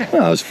skis.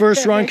 Well, his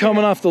first run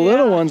coming off the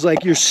little ones,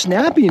 like your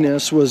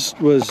snappiness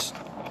was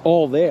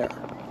all there.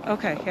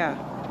 Okay, yeah.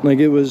 Like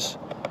it was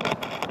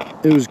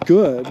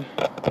good.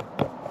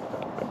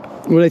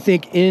 What I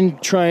think in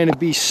trying to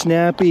be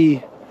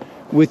snappy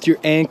with your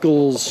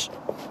ankles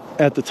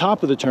at the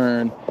top of the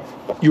turn,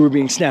 you were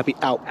being snappy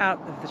out.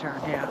 Out of the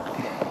turn, yeah.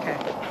 Okay.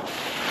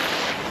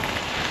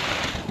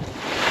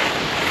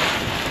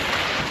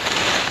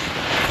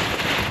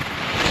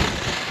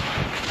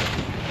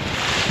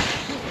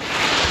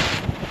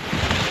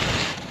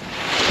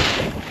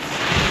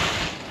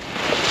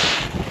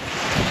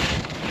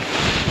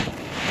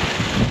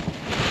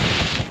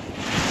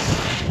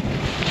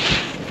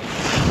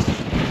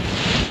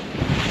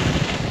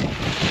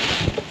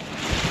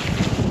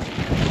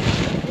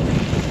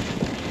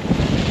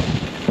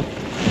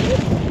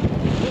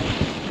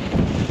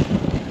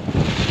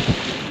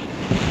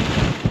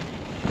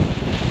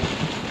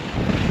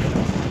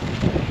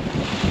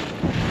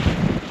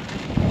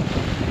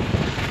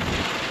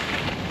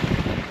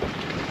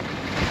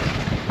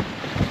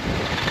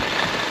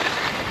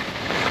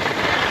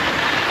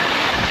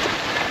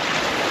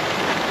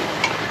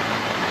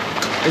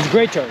 It's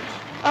great turns.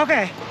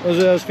 Okay. That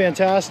was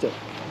fantastic.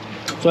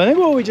 So I think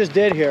what we just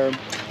did here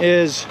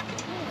is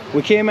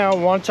we came out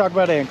and wanted to talk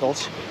about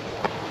ankles,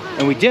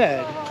 and we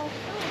did,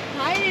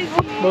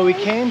 but we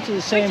came to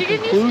the same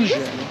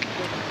conclusion,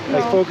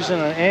 like focusing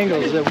on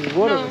angles, that we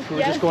would have if we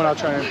were just going out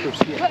trying to improve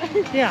skiing.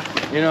 Yeah.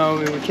 You know,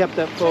 we kept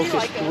that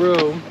focus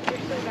through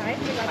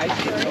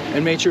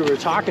and made sure we were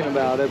talking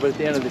about it, but at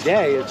the end of the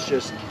day, it's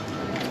just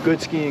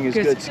good skiing is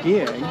good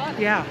skiing.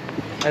 Yeah.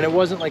 And it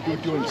wasn't like you're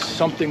doing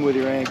something with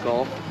your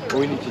ankle, or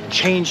we need to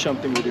change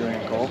something with your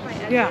ankle.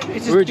 Yeah.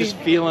 It's We were just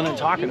feeling and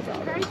talking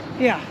about it.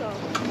 Yeah.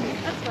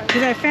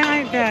 Because I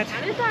found that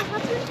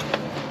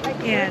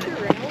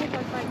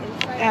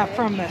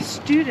from a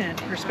student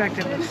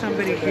perspective of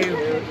somebody who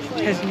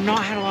has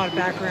not had a lot of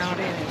background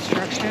in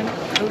instruction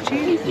or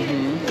coaching,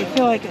 you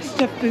feel like a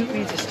stiff boot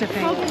means a stiff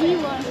ankle.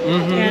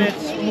 And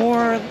it's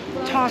more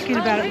talking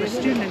about it with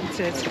students,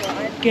 it's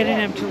getting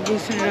them to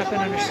loosen it up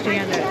and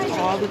understand that it's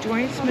all the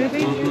joints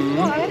moving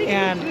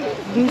and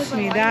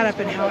loosening that up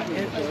and how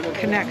it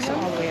connects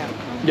all the way up.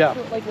 Yeah.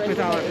 With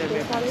all of their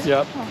movements.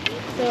 Yep.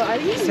 So I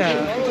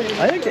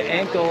think the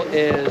ankle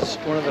is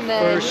one of the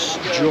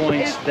first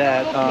joints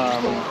that,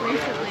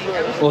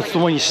 well, it's the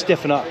one you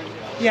stiffen up.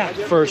 Yeah.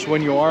 First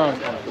when you are on.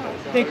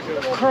 They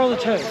curl the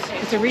toes.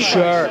 It's a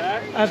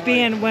reflex of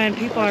being when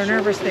people are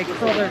nervous. They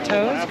curl their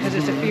toes because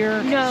it's a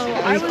fear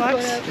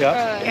reflex. Yep.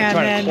 And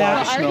then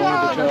the snow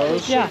with the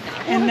toes. Yeah,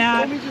 and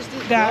that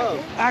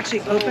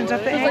actually opens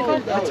up the ankle,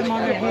 puts them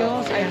on their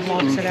heels, and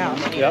locks it out.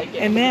 Yep.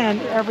 And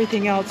then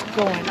everything else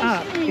going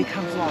up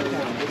becomes locked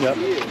out. Yep.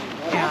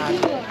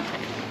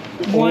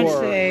 And once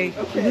they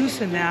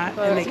loosen that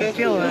and they can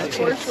feel it,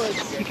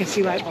 you can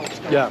see light bulbs.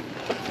 Yeah.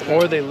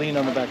 Or they lean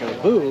on the back of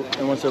the boot,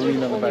 and once they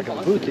lean on the back of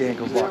the boot, the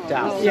ankle's locked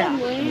out. Yeah.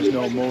 And there's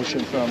no motion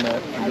from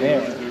it from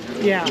there.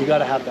 Yeah. You got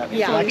to have that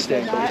flexed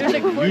ankle.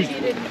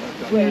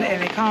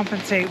 And they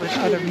compensate with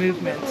other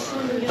movements.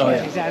 Oh,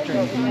 yeah.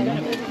 Exaggerate.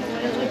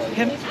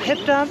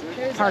 Hip dump,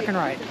 park and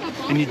ride.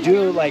 And you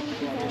do like,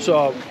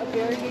 so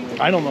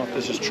I don't know if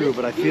this is true,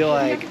 but I feel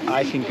like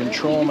I can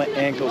control my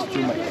ankles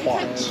through my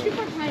quads.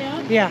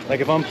 Yeah. Like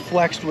if I'm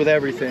flexed with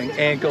everything,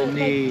 ankle,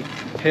 knee,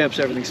 hips,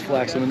 everything's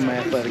flexed, I'm in my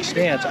athletic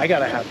stance, I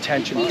gotta have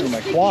tension through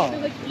my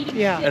quad.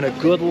 Yeah. And a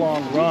good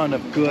long run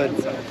of good,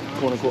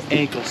 quote unquote,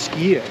 ankle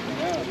skiing.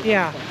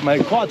 Yeah. My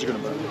quads are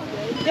gonna burn.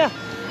 Yeah.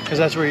 Because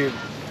that's where you're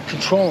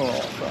controlling it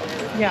all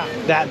from. Yeah.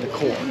 That and the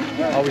core.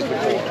 Always the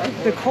core.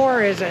 The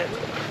core is a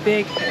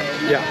big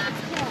thing. Yeah.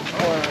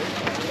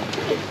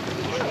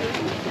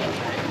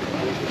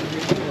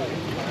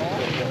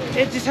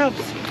 It just helps,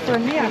 for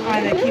me, I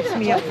find that keeps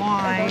me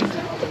aligned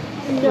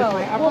with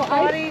my upper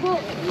body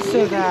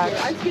so that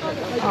I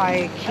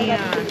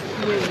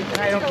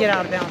don't get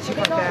out of balance too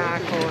far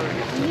back or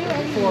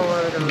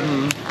forward.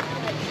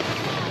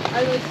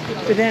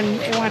 But then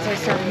once I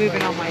start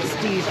moving on my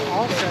skis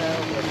also,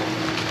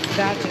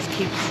 that just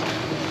keeps,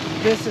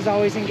 this is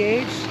always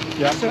engaged,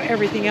 so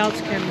everything else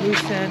can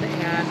loosen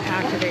and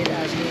activate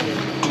as needed.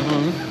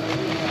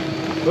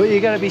 Well, you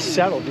gotta be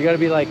settled. You gotta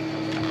be like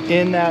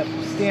in that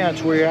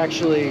stance where you're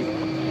actually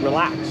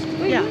relaxed.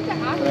 Yeah.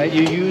 Right?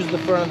 You use the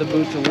front of the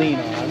boot to lean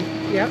on.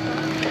 Yep.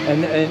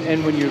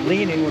 And when you're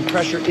leaning, when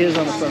pressure is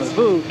on the front of the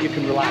boot, you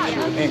can relax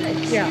your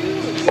ankles. Yeah.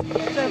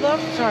 So I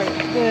love,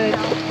 the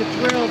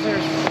drills,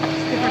 there's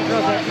different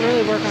drills that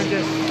really work on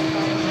just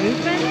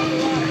movement,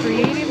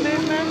 creating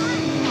movement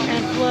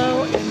and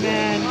flow, and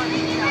then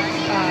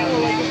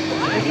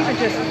like even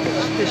just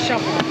the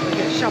shuffle, like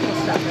a shuffle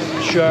step.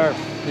 Sure.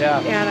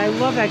 Yeah. And I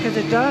love that because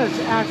it does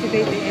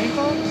activate the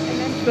ankle,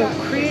 but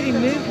creating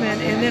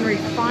movement and then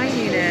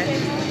refining it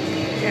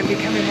and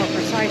becoming more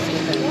precise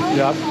with it.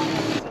 Yep.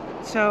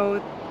 So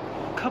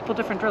a couple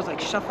different drills like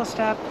shuffle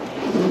step,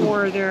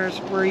 or there's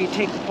where you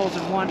take the poles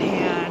in one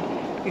hand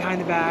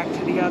behind the back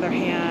to the other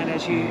hand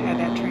as you add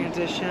that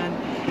transition,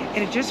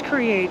 and it just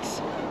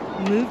creates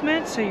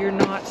movement so you're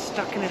not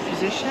stuck in a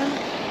position.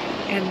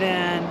 And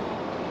then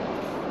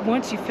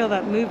once you feel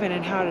that movement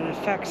and how it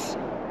affects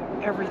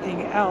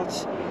everything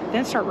else,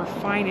 then start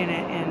refining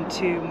it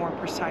into more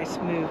precise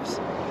moves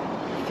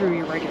through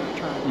your regular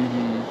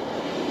turn.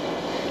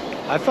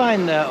 I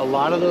find that a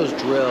lot of those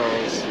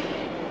drills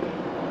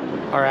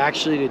are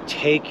actually to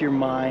take your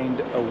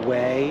mind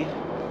away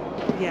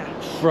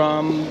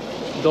from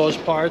those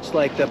parts,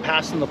 like the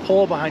passing the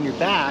pole behind your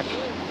back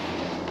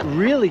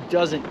really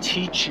doesn't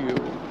teach you,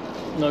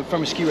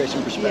 from a ski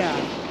racing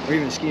perspective, or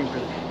even a skiing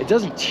perspective, it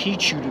doesn't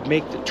teach you to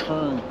make the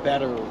turn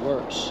better or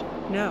worse.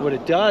 No. What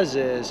it does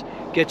is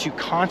get you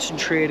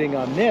concentrating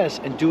on this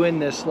and doing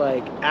this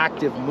like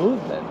active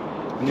movement.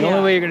 And the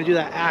only way you're going to do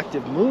that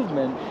active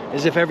movement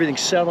is if everything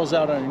settles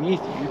out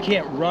underneath you. You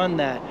can't run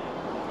that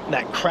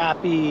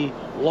crappy,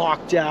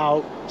 locked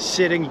out,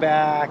 sitting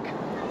back,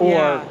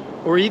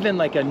 or even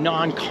like a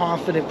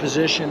non-confident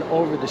position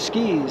over the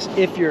skis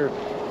if you're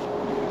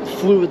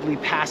fluidly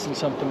passing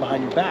something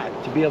behind your back.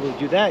 To be able to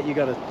do that, you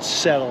got to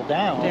settle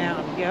down.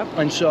 Yep.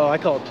 And so I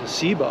call it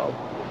placebo,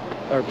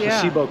 or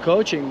placebo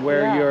coaching,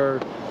 where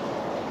you're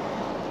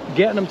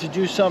getting them to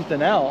do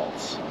something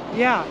else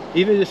Yeah.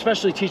 Even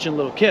especially teaching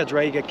little kids,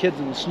 right? You get kids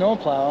in the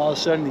snowplow, all of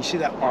a sudden you see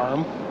that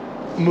arm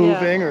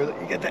moving, or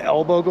you get the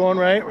elbow going,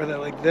 right? Or they're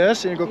like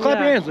this, and you go, clap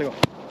your hands, and they go,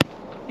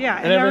 yeah,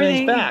 and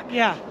everything's back.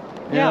 Yeah.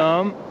 You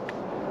know?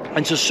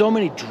 And so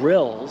many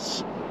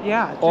drills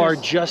are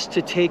just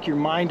to take your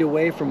mind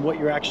away from what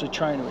you're actually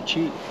trying to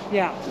achieve.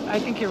 Yeah, I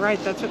think you're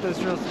right. That's what those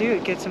drills do.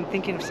 It gets them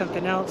thinking of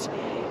something else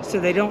so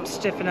they don't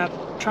stiffen up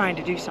trying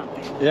to do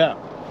something. Yeah.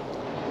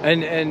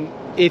 And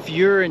if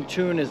you're in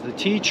tune as the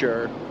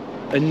teacher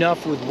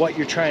enough with what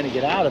you're trying to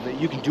get out of it,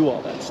 you can do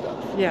all that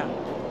stuff. Yeah.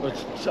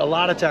 But a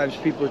lot of times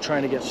people are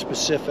trying to get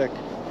specific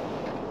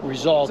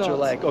results. Or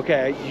like,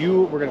 okay,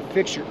 we're gonna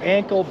fix your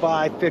ankle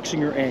by fixing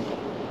your ankle.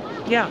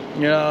 Yeah.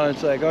 You know,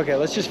 it's like, okay,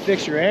 let's just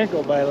fix your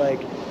ankle by like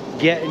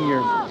getting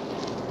your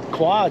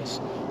quads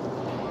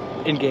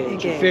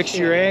engaged. Fix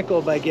your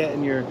ankle by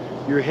getting your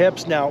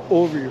hips now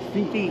over your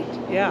feet.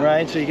 Yeah.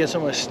 Right? So you get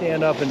someone to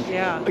stand up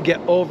and get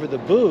over the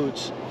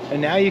boots,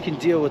 and now you can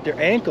deal with their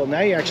ankle. Now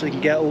you actually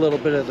can get a little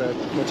bit of the,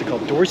 what's it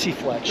called,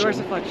 dorsiflexion.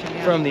 Dorsiflexion,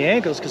 yeah. From the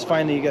ankles, because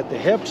finally you got the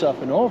hips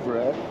up and over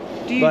it.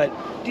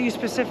 Do you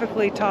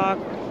specifically talk,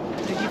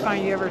 did you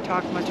find you ever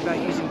talk much about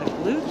using the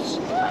glutes?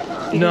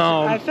 Because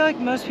no. I feel like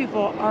most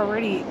people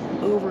already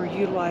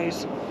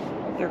overutilize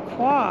their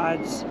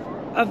quads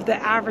of the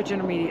average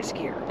intermediate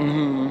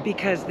skier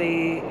because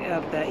they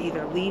have the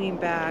either leaning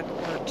back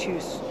or too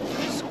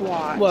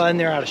squat. Well, and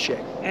they're out of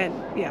shape. And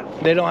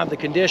they don't have the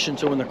condition,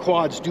 so when their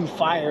quads do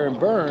fire and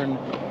burn,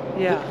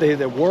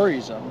 that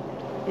worries them.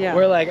 Yeah.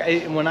 Where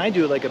like when I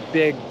do like a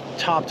big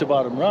top to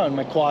bottom run,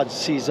 my quads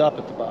seize up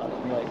at the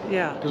bottom, like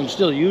because I'm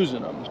still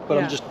using them, but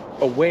I'm just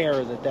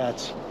aware that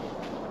that's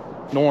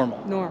normal.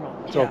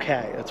 It's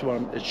okay. That's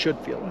what it should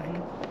feel like.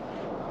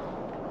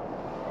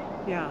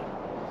 Yeah.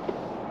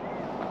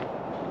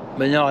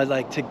 But no, I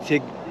like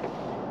to.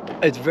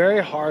 It's very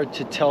hard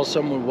to tell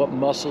someone what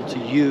muscle to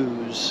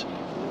use,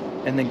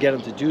 and then get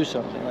them to do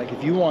something. Like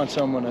if you want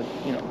someone to,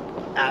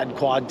 add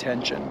quad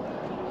tension,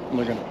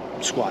 they're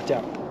gonna squat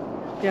down.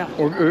 Yeah.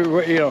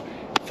 Or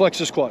flex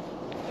the squat.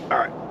 All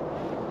right.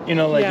 You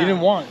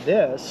didn't want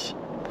this.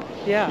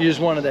 Yeah. You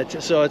just wanted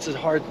that. So it's a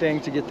hard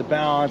thing to get the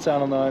balance. I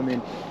don't know. I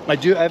mean,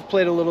 I've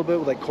played a little bit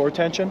with like core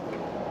tension.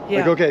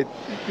 Yeah. Like, okay,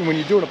 when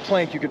you're doing a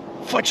plank, you could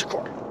flex your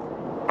core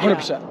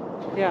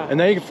 100%. Yeah. And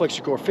now you can flex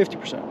your core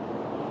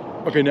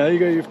 50%. Okay, now you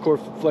got your core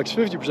flex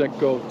 50%,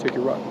 go take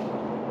your run.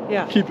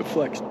 Yeah. Keep it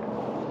flexed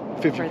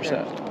 50%. Right.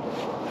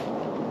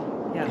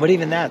 Yeah. But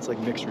even that's like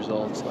mixed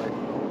results. Like,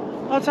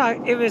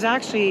 it was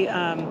actually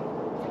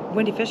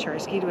Wendy Fisher. I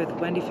skied with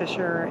Wendy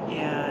Fisher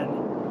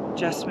and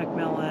Jess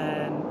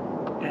McMillan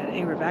and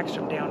Ingrid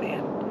Backstrom down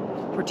in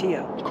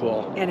Portillo.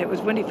 Cool. And it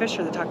was Wendy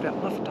Fisher that talked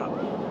about muffin top.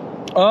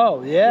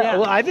 Oh, yeah.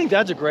 Well, I think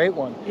that's a great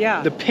one.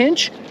 Yeah. The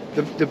pinch,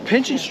 the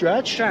pinch and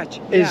stretch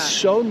is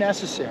so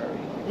necessary.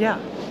 Yeah.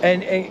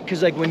 And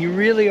because like when you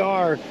really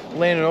are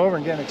laying it over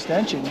and getting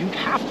extension, you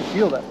have to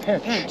feel that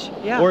pinch.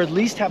 Or at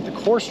least have the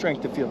core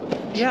strength to feel the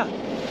pinch. Yeah.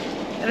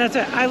 And that's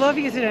it. I love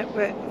using it,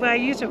 but I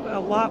use it a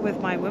lot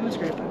with my women's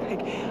group. I'm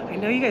like, I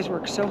know you guys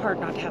work so hard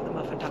not to have the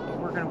muffin top, but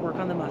we're going to work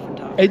on the muffin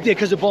top.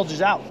 Because it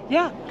bulges out.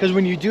 Yeah. Because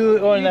when you do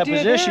it in that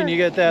position, you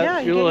get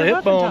that your little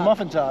hip bone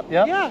muffin top.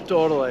 Yep. Yeah.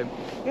 Totally.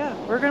 Yeah.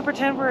 We're going to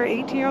pretend we're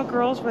 18-year-old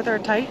girls with our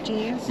tight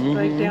jeans,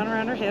 like down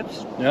around our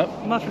hips.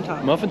 Yep. Muffin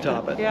top. Muffin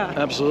top it. Yeah.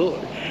 Absolutely.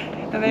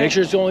 And then, make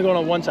sure it's only going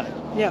on one side.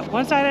 Yeah,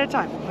 one side at a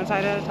time. One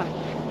side at a time.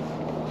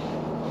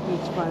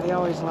 It's funny. They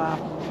always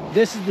laugh.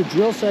 This is the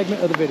drill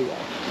segment of the video.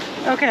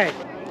 Okay.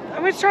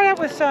 I'm going to start out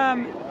with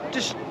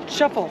just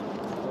shuffle.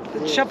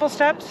 The shuffle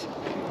steps.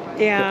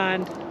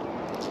 And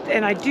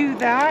I do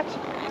that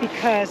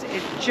because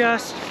it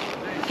just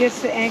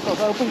gets the ankles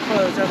open,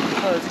 close, open,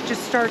 close. It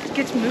just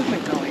gets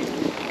movement going.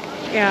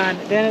 And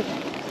then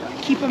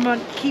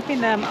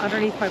keeping them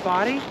underneath my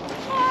body.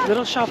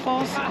 Little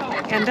shuffles,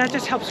 and that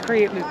just helps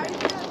create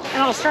movement.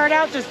 And I'll start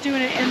out just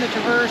doing it in the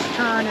traverse,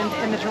 turn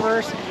in the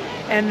traverse,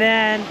 and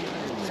then,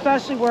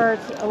 especially where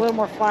it's a little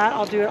more flat,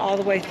 I'll do it all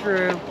the way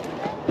through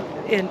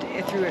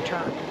through a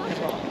turn as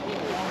well.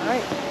 All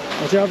right.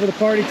 Watch out for the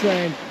party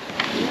train.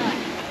 Yeah.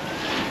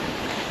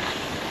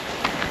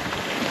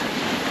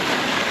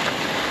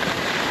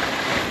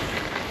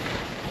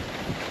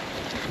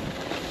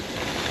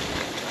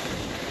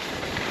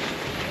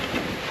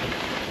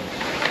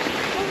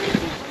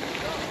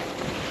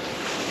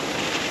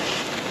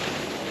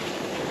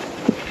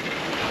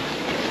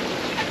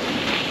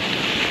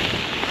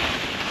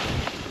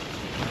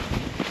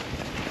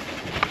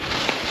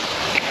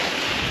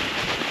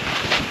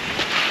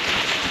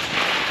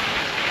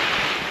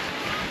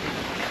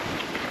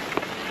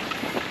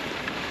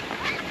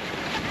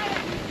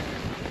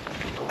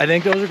 I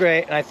think those are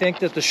great, and I think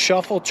that the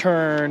shuffle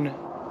turn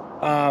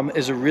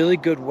is a really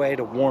good way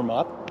to warm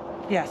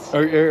up. Yes.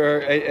 Or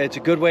it's a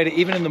good way to,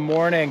 even in the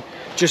morning,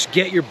 just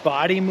get your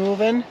body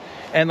moving.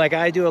 And like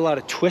I do a lot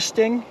of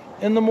twisting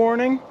in the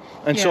morning,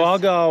 and so I'll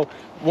go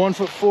 1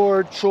 foot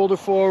forward, shoulder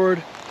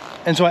forward,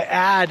 and so I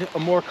add a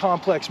more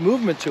complex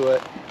movement to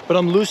it, but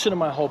I'm loosening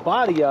my whole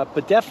body up,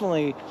 but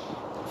definitely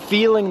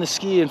feeling the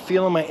ski and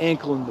feeling my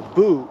ankle in the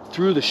boot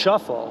through the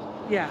shuffle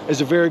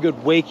is a very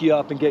good wake you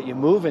up and get you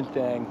moving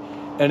thing.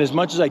 And as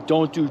much as I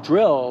don't do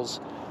drills,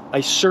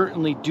 I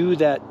certainly do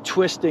that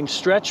twisting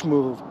stretch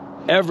move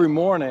every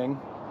morning,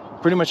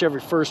 pretty much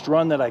every first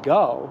run that I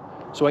go.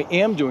 So I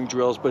am doing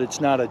drills, but it's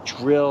not a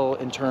drill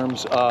in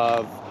terms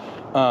of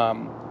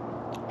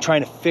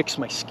trying to fix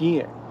my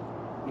skiing.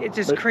 It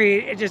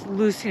just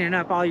loosening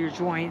up all your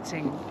joints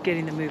and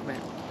getting the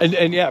movement.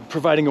 And yeah,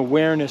 providing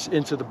awareness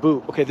into the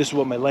boot. Okay, this is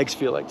what my legs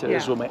feel like today.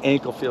 This is what my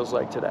ankle feels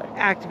like today.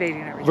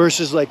 Activating everything.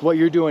 Versus like what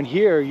you're doing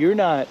here, you're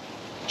not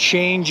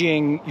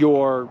changing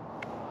your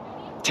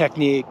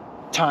technique,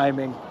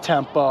 timing,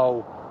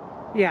 tempo,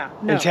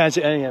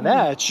 intensity, any of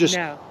that. It's just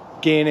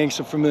gaining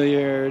some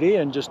familiarity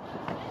and just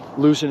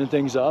loosening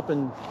things up.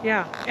 And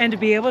and to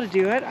be able to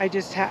do it, I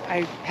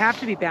have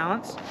to be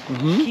balanced,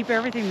 keep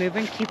everything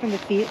moving, keeping the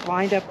feet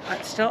lined up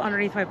still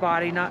underneath my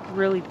body, not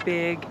really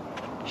big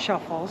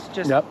shuffles,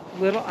 just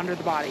little under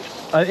the body.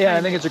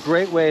 I think it's a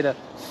great way to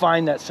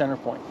find that center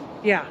point.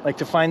 Like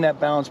to find that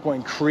balance point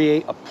and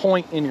create a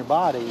point in your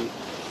body.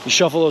 You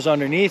shuffle those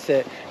underneath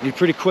it, and you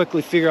pretty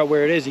quickly figure out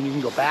where it is, and you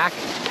can go back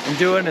and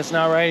do it, and it's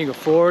not right. And you go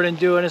forward and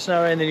do it, and it's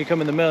not right. And then you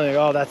come in the middle, and you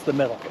go, oh, that's the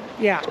middle.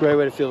 It's a great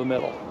way to feel the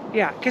middle.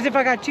 Because if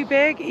I got too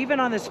big, even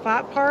on this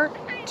flat part,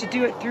 to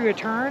do it through a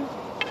turn,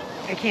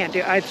 I can't do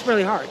it. It's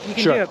really hard. You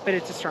can do it, but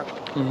it's a struggle.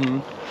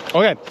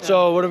 Okay,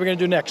 so what are we gonna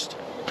do next?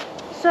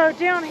 So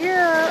down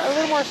here, a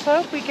little more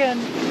slope, we can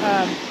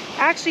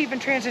actually even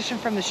transition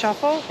from the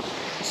shuffle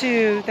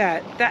to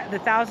the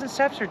 1,000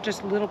 steps, or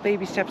just little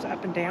baby steps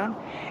up and down.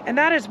 And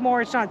that is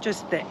more, it's not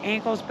just the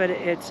ankles, but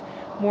it's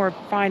more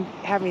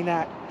having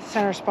that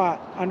center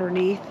spot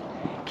underneath,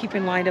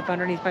 keeping lined up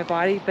underneath my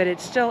body, but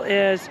it still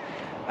is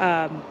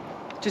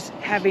just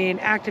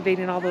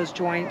activating all those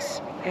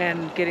joints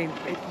and you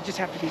just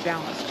have to be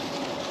balanced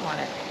on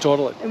it.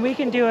 Totally. And we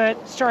can do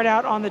it, start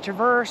out on the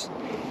traverse,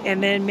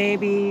 and then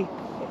maybe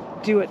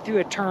do it through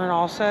a turn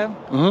also.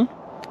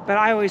 But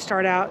I always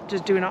start out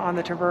just doing it on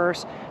the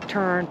traverse,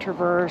 turn,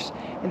 traverse,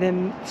 and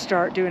then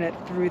start doing it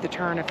through the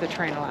turn if the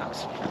terrain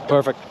allows.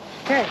 Perfect.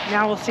 Okay,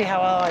 now we'll see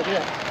how well I do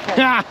it.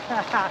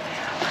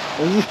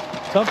 This is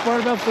the tough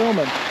part about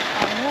filming.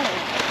 I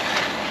know.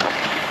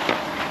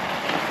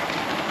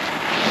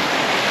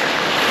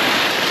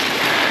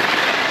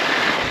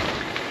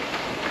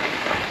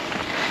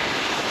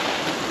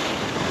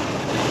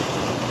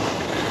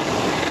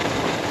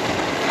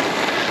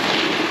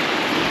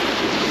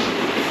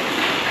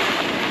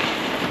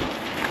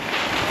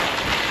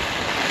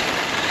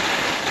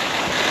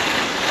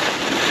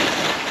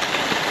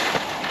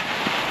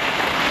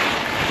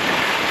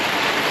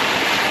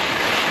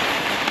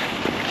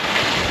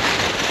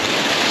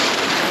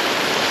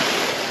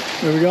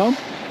 There we go.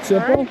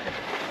 Simple.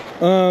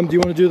 Right. Do you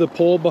want to do the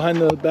pole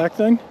behind the back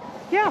thing?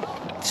 Yeah.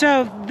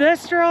 So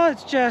this drill,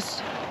 it's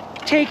just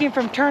taking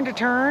from turn to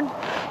turn,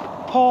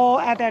 pull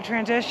at that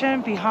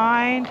transition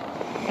behind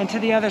and to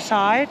the other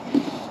side.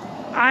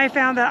 I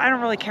found that I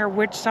don't really care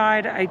which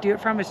side I do it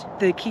from.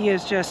 The key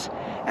is just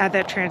at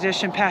that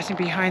transition, passing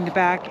behind the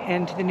back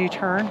into the new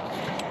turn.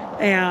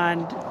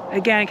 And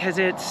again, because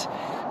it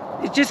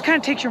just kind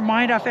of takes your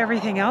mind off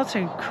everything else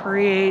and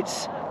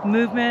creates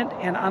movement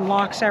and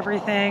unlocks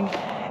everything,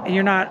 and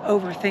you're not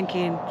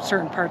overthinking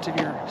certain parts of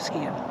your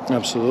skiing.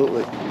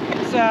 Absolutely.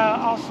 So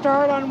I'll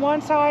start on one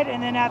side,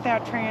 and then at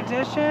that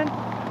transition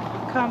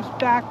comes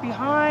back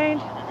behind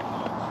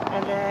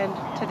and then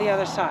to the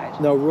other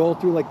side. Now roll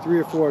through like 3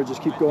 or 4,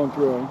 just keep going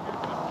through.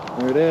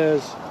 There it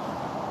is.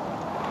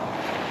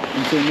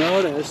 And so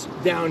notice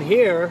down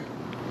here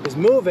is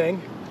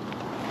moving,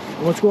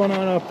 and what's going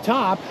on up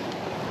top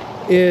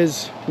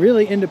is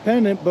really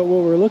independent, but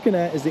what we're looking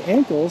at is the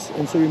ankles,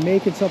 and so you're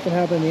making something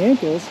happen in the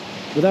ankles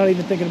without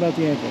even thinking about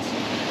the ankles.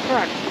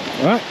 Correct.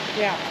 All right.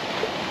 Yeah.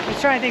 I was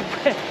trying to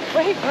think,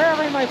 wait, where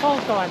are my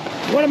phones going?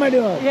 What am I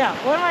doing? Yeah,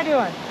 what am I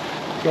doing?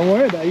 Don't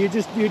worry about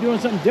it. You're doing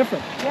something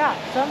different. Yeah,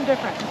 something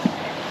different.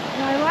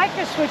 And I like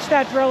to switch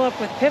that drill up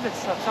with pivot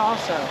slips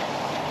also.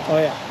 Oh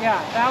yeah.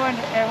 Yeah, that one,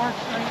 it works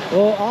great.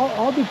 Well,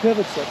 I'll do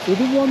pivot slips. We'll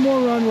do one more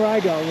run where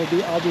I go, and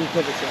I'll do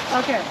pivot slips.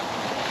 Okay.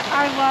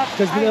 I love,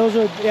 because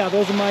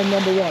those are my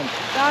number one.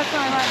 That's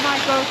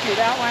my go-to,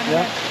 that one.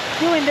 Yeah.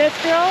 Doing this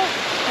drill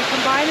and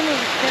combining it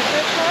with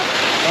pivot slips.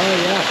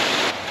 Oh yeah.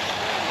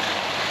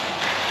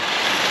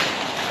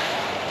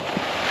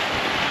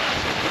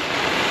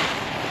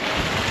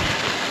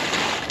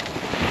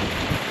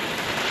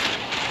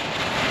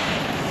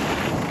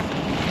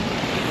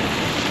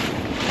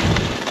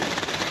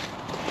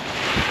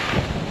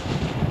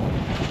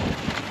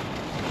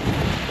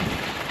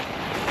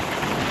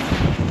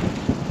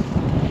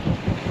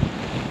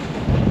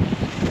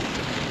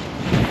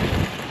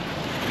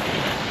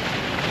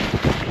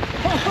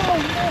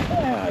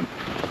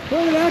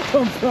 Where did that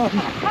come from?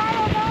 I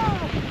don't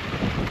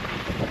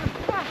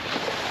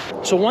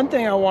know. So one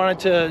thing I wanted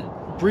to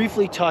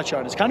briefly touch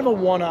on, it's kind of a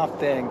one-off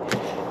thing,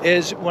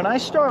 is when I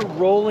start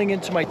rolling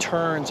into my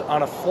turns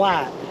on a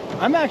flat,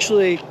 I'm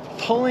actually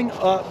pulling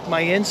up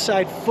my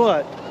inside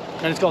foot,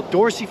 and it's called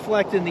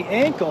dorsiflexing the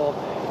ankle,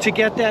 to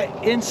get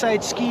that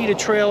inside ski to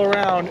trail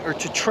around or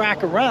to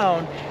track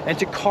around and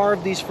to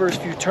carve these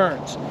first few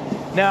turns.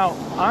 Now,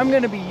 I'm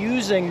gonna be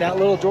using that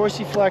little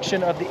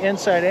dorsiflexion of the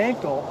inside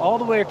ankle all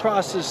the way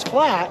across this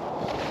flat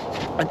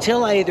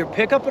until I either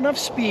pick up enough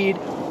speed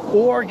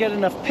or get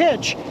enough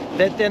pitch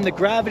that then the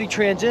gravity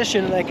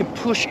transition and I can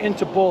push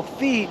into both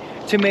feet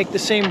to make the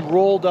same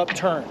rolled up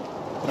turn,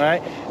 all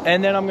right?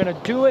 And then I'm gonna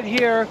do it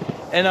here,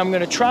 and I'm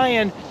gonna try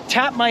and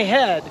tap my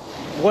head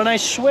when I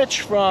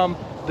switch from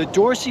the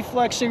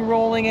dorsiflexing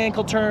rolling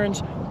ankle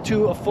turns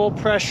to a full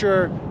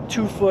pressure,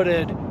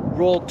 two-footed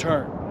rolled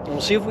turn. And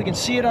we'll see if we can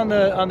see it on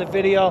the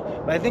video,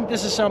 but I think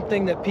this is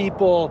something that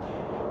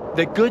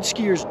that good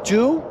skiers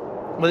do,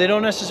 but they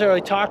don't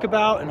necessarily talk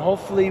about, and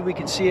hopefully we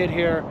can see it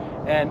here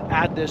and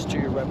add this to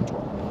your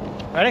repertoire.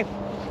 Ready?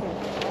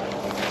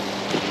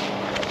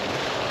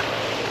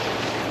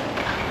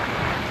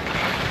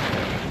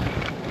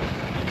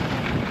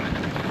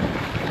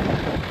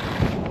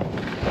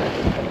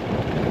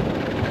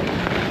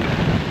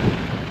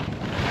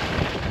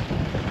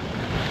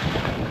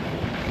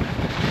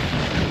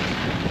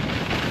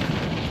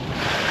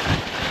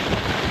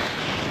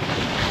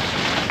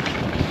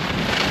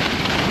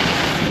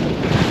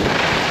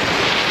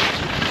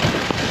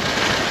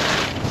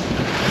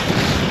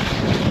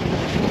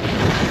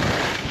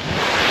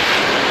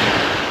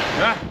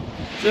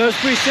 So it's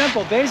pretty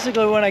simple.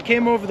 Basically, when I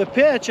came over the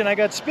pitch and I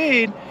got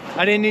speed,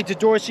 I didn't need to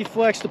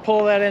dorsiflex to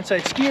pull that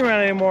inside ski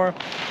around anymore.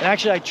 And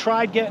actually, I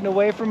tried getting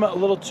away from it a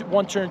little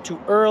one turn too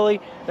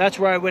early. That's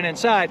where I went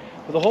inside.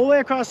 But the whole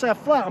way across that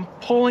flat, I'm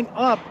pulling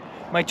up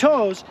my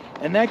toes,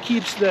 and that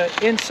keeps the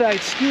inside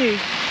ski.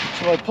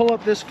 So I pull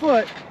up this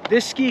foot,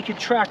 this ski can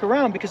track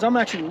around because I'm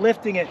actually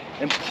lifting it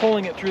and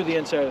pulling it through the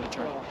inside of the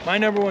turn. My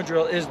number one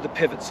drill is the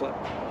pivot slip.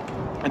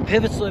 And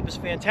pivot slip is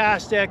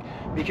fantastic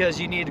because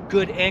you need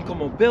good ankle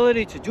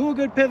mobility to do a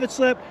good pivot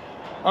slip.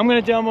 I'm gonna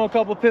demo a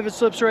couple pivot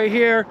slips right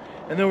here,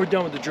 and then we're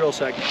done with the drill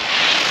segment.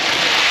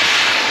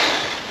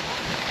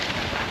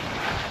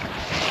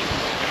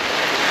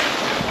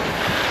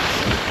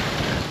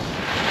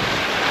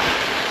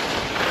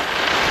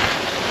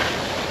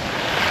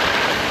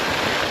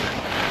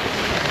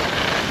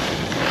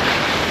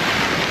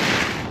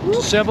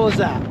 Simple as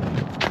that.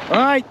 All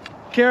right.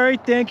 Keri,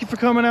 thank you for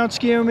coming out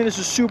skiing with me. This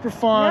was super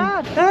fun.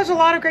 Yeah, that was a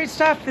lot of great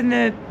stuff. And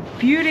the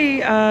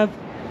beauty of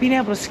being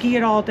able to ski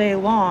it all day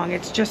long,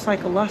 it's just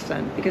like a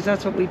lesson, because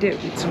that's what we do.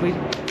 So we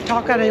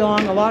talk all day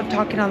long, a lot of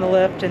talking on the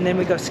lift, and then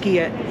we go ski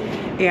it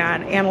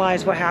and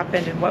analyze what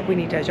happened and what we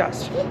need to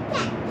adjust.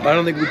 I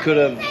don't think we could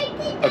have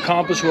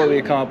accomplished what we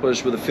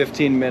accomplished with a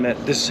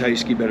 15-minute, this is how you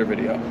ski better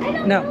video.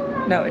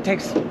 No, it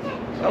takes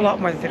a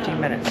lot more than 15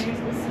 minutes,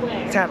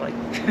 sadly.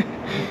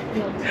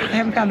 I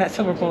haven't found that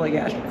silver bullet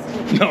yet.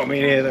 No,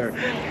 me neither.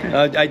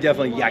 I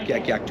definitely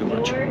yak too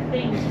much.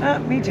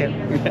 Me too.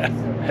 Yeah.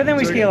 But then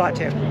we ski a lot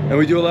too. And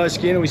we do a lot of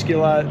skiing, and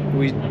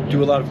we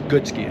do a lot of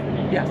good skiing.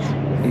 Yes.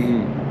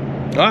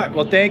 All right,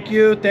 well, thank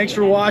you. Thanks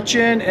for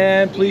watching,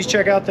 and please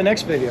check out the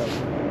next video.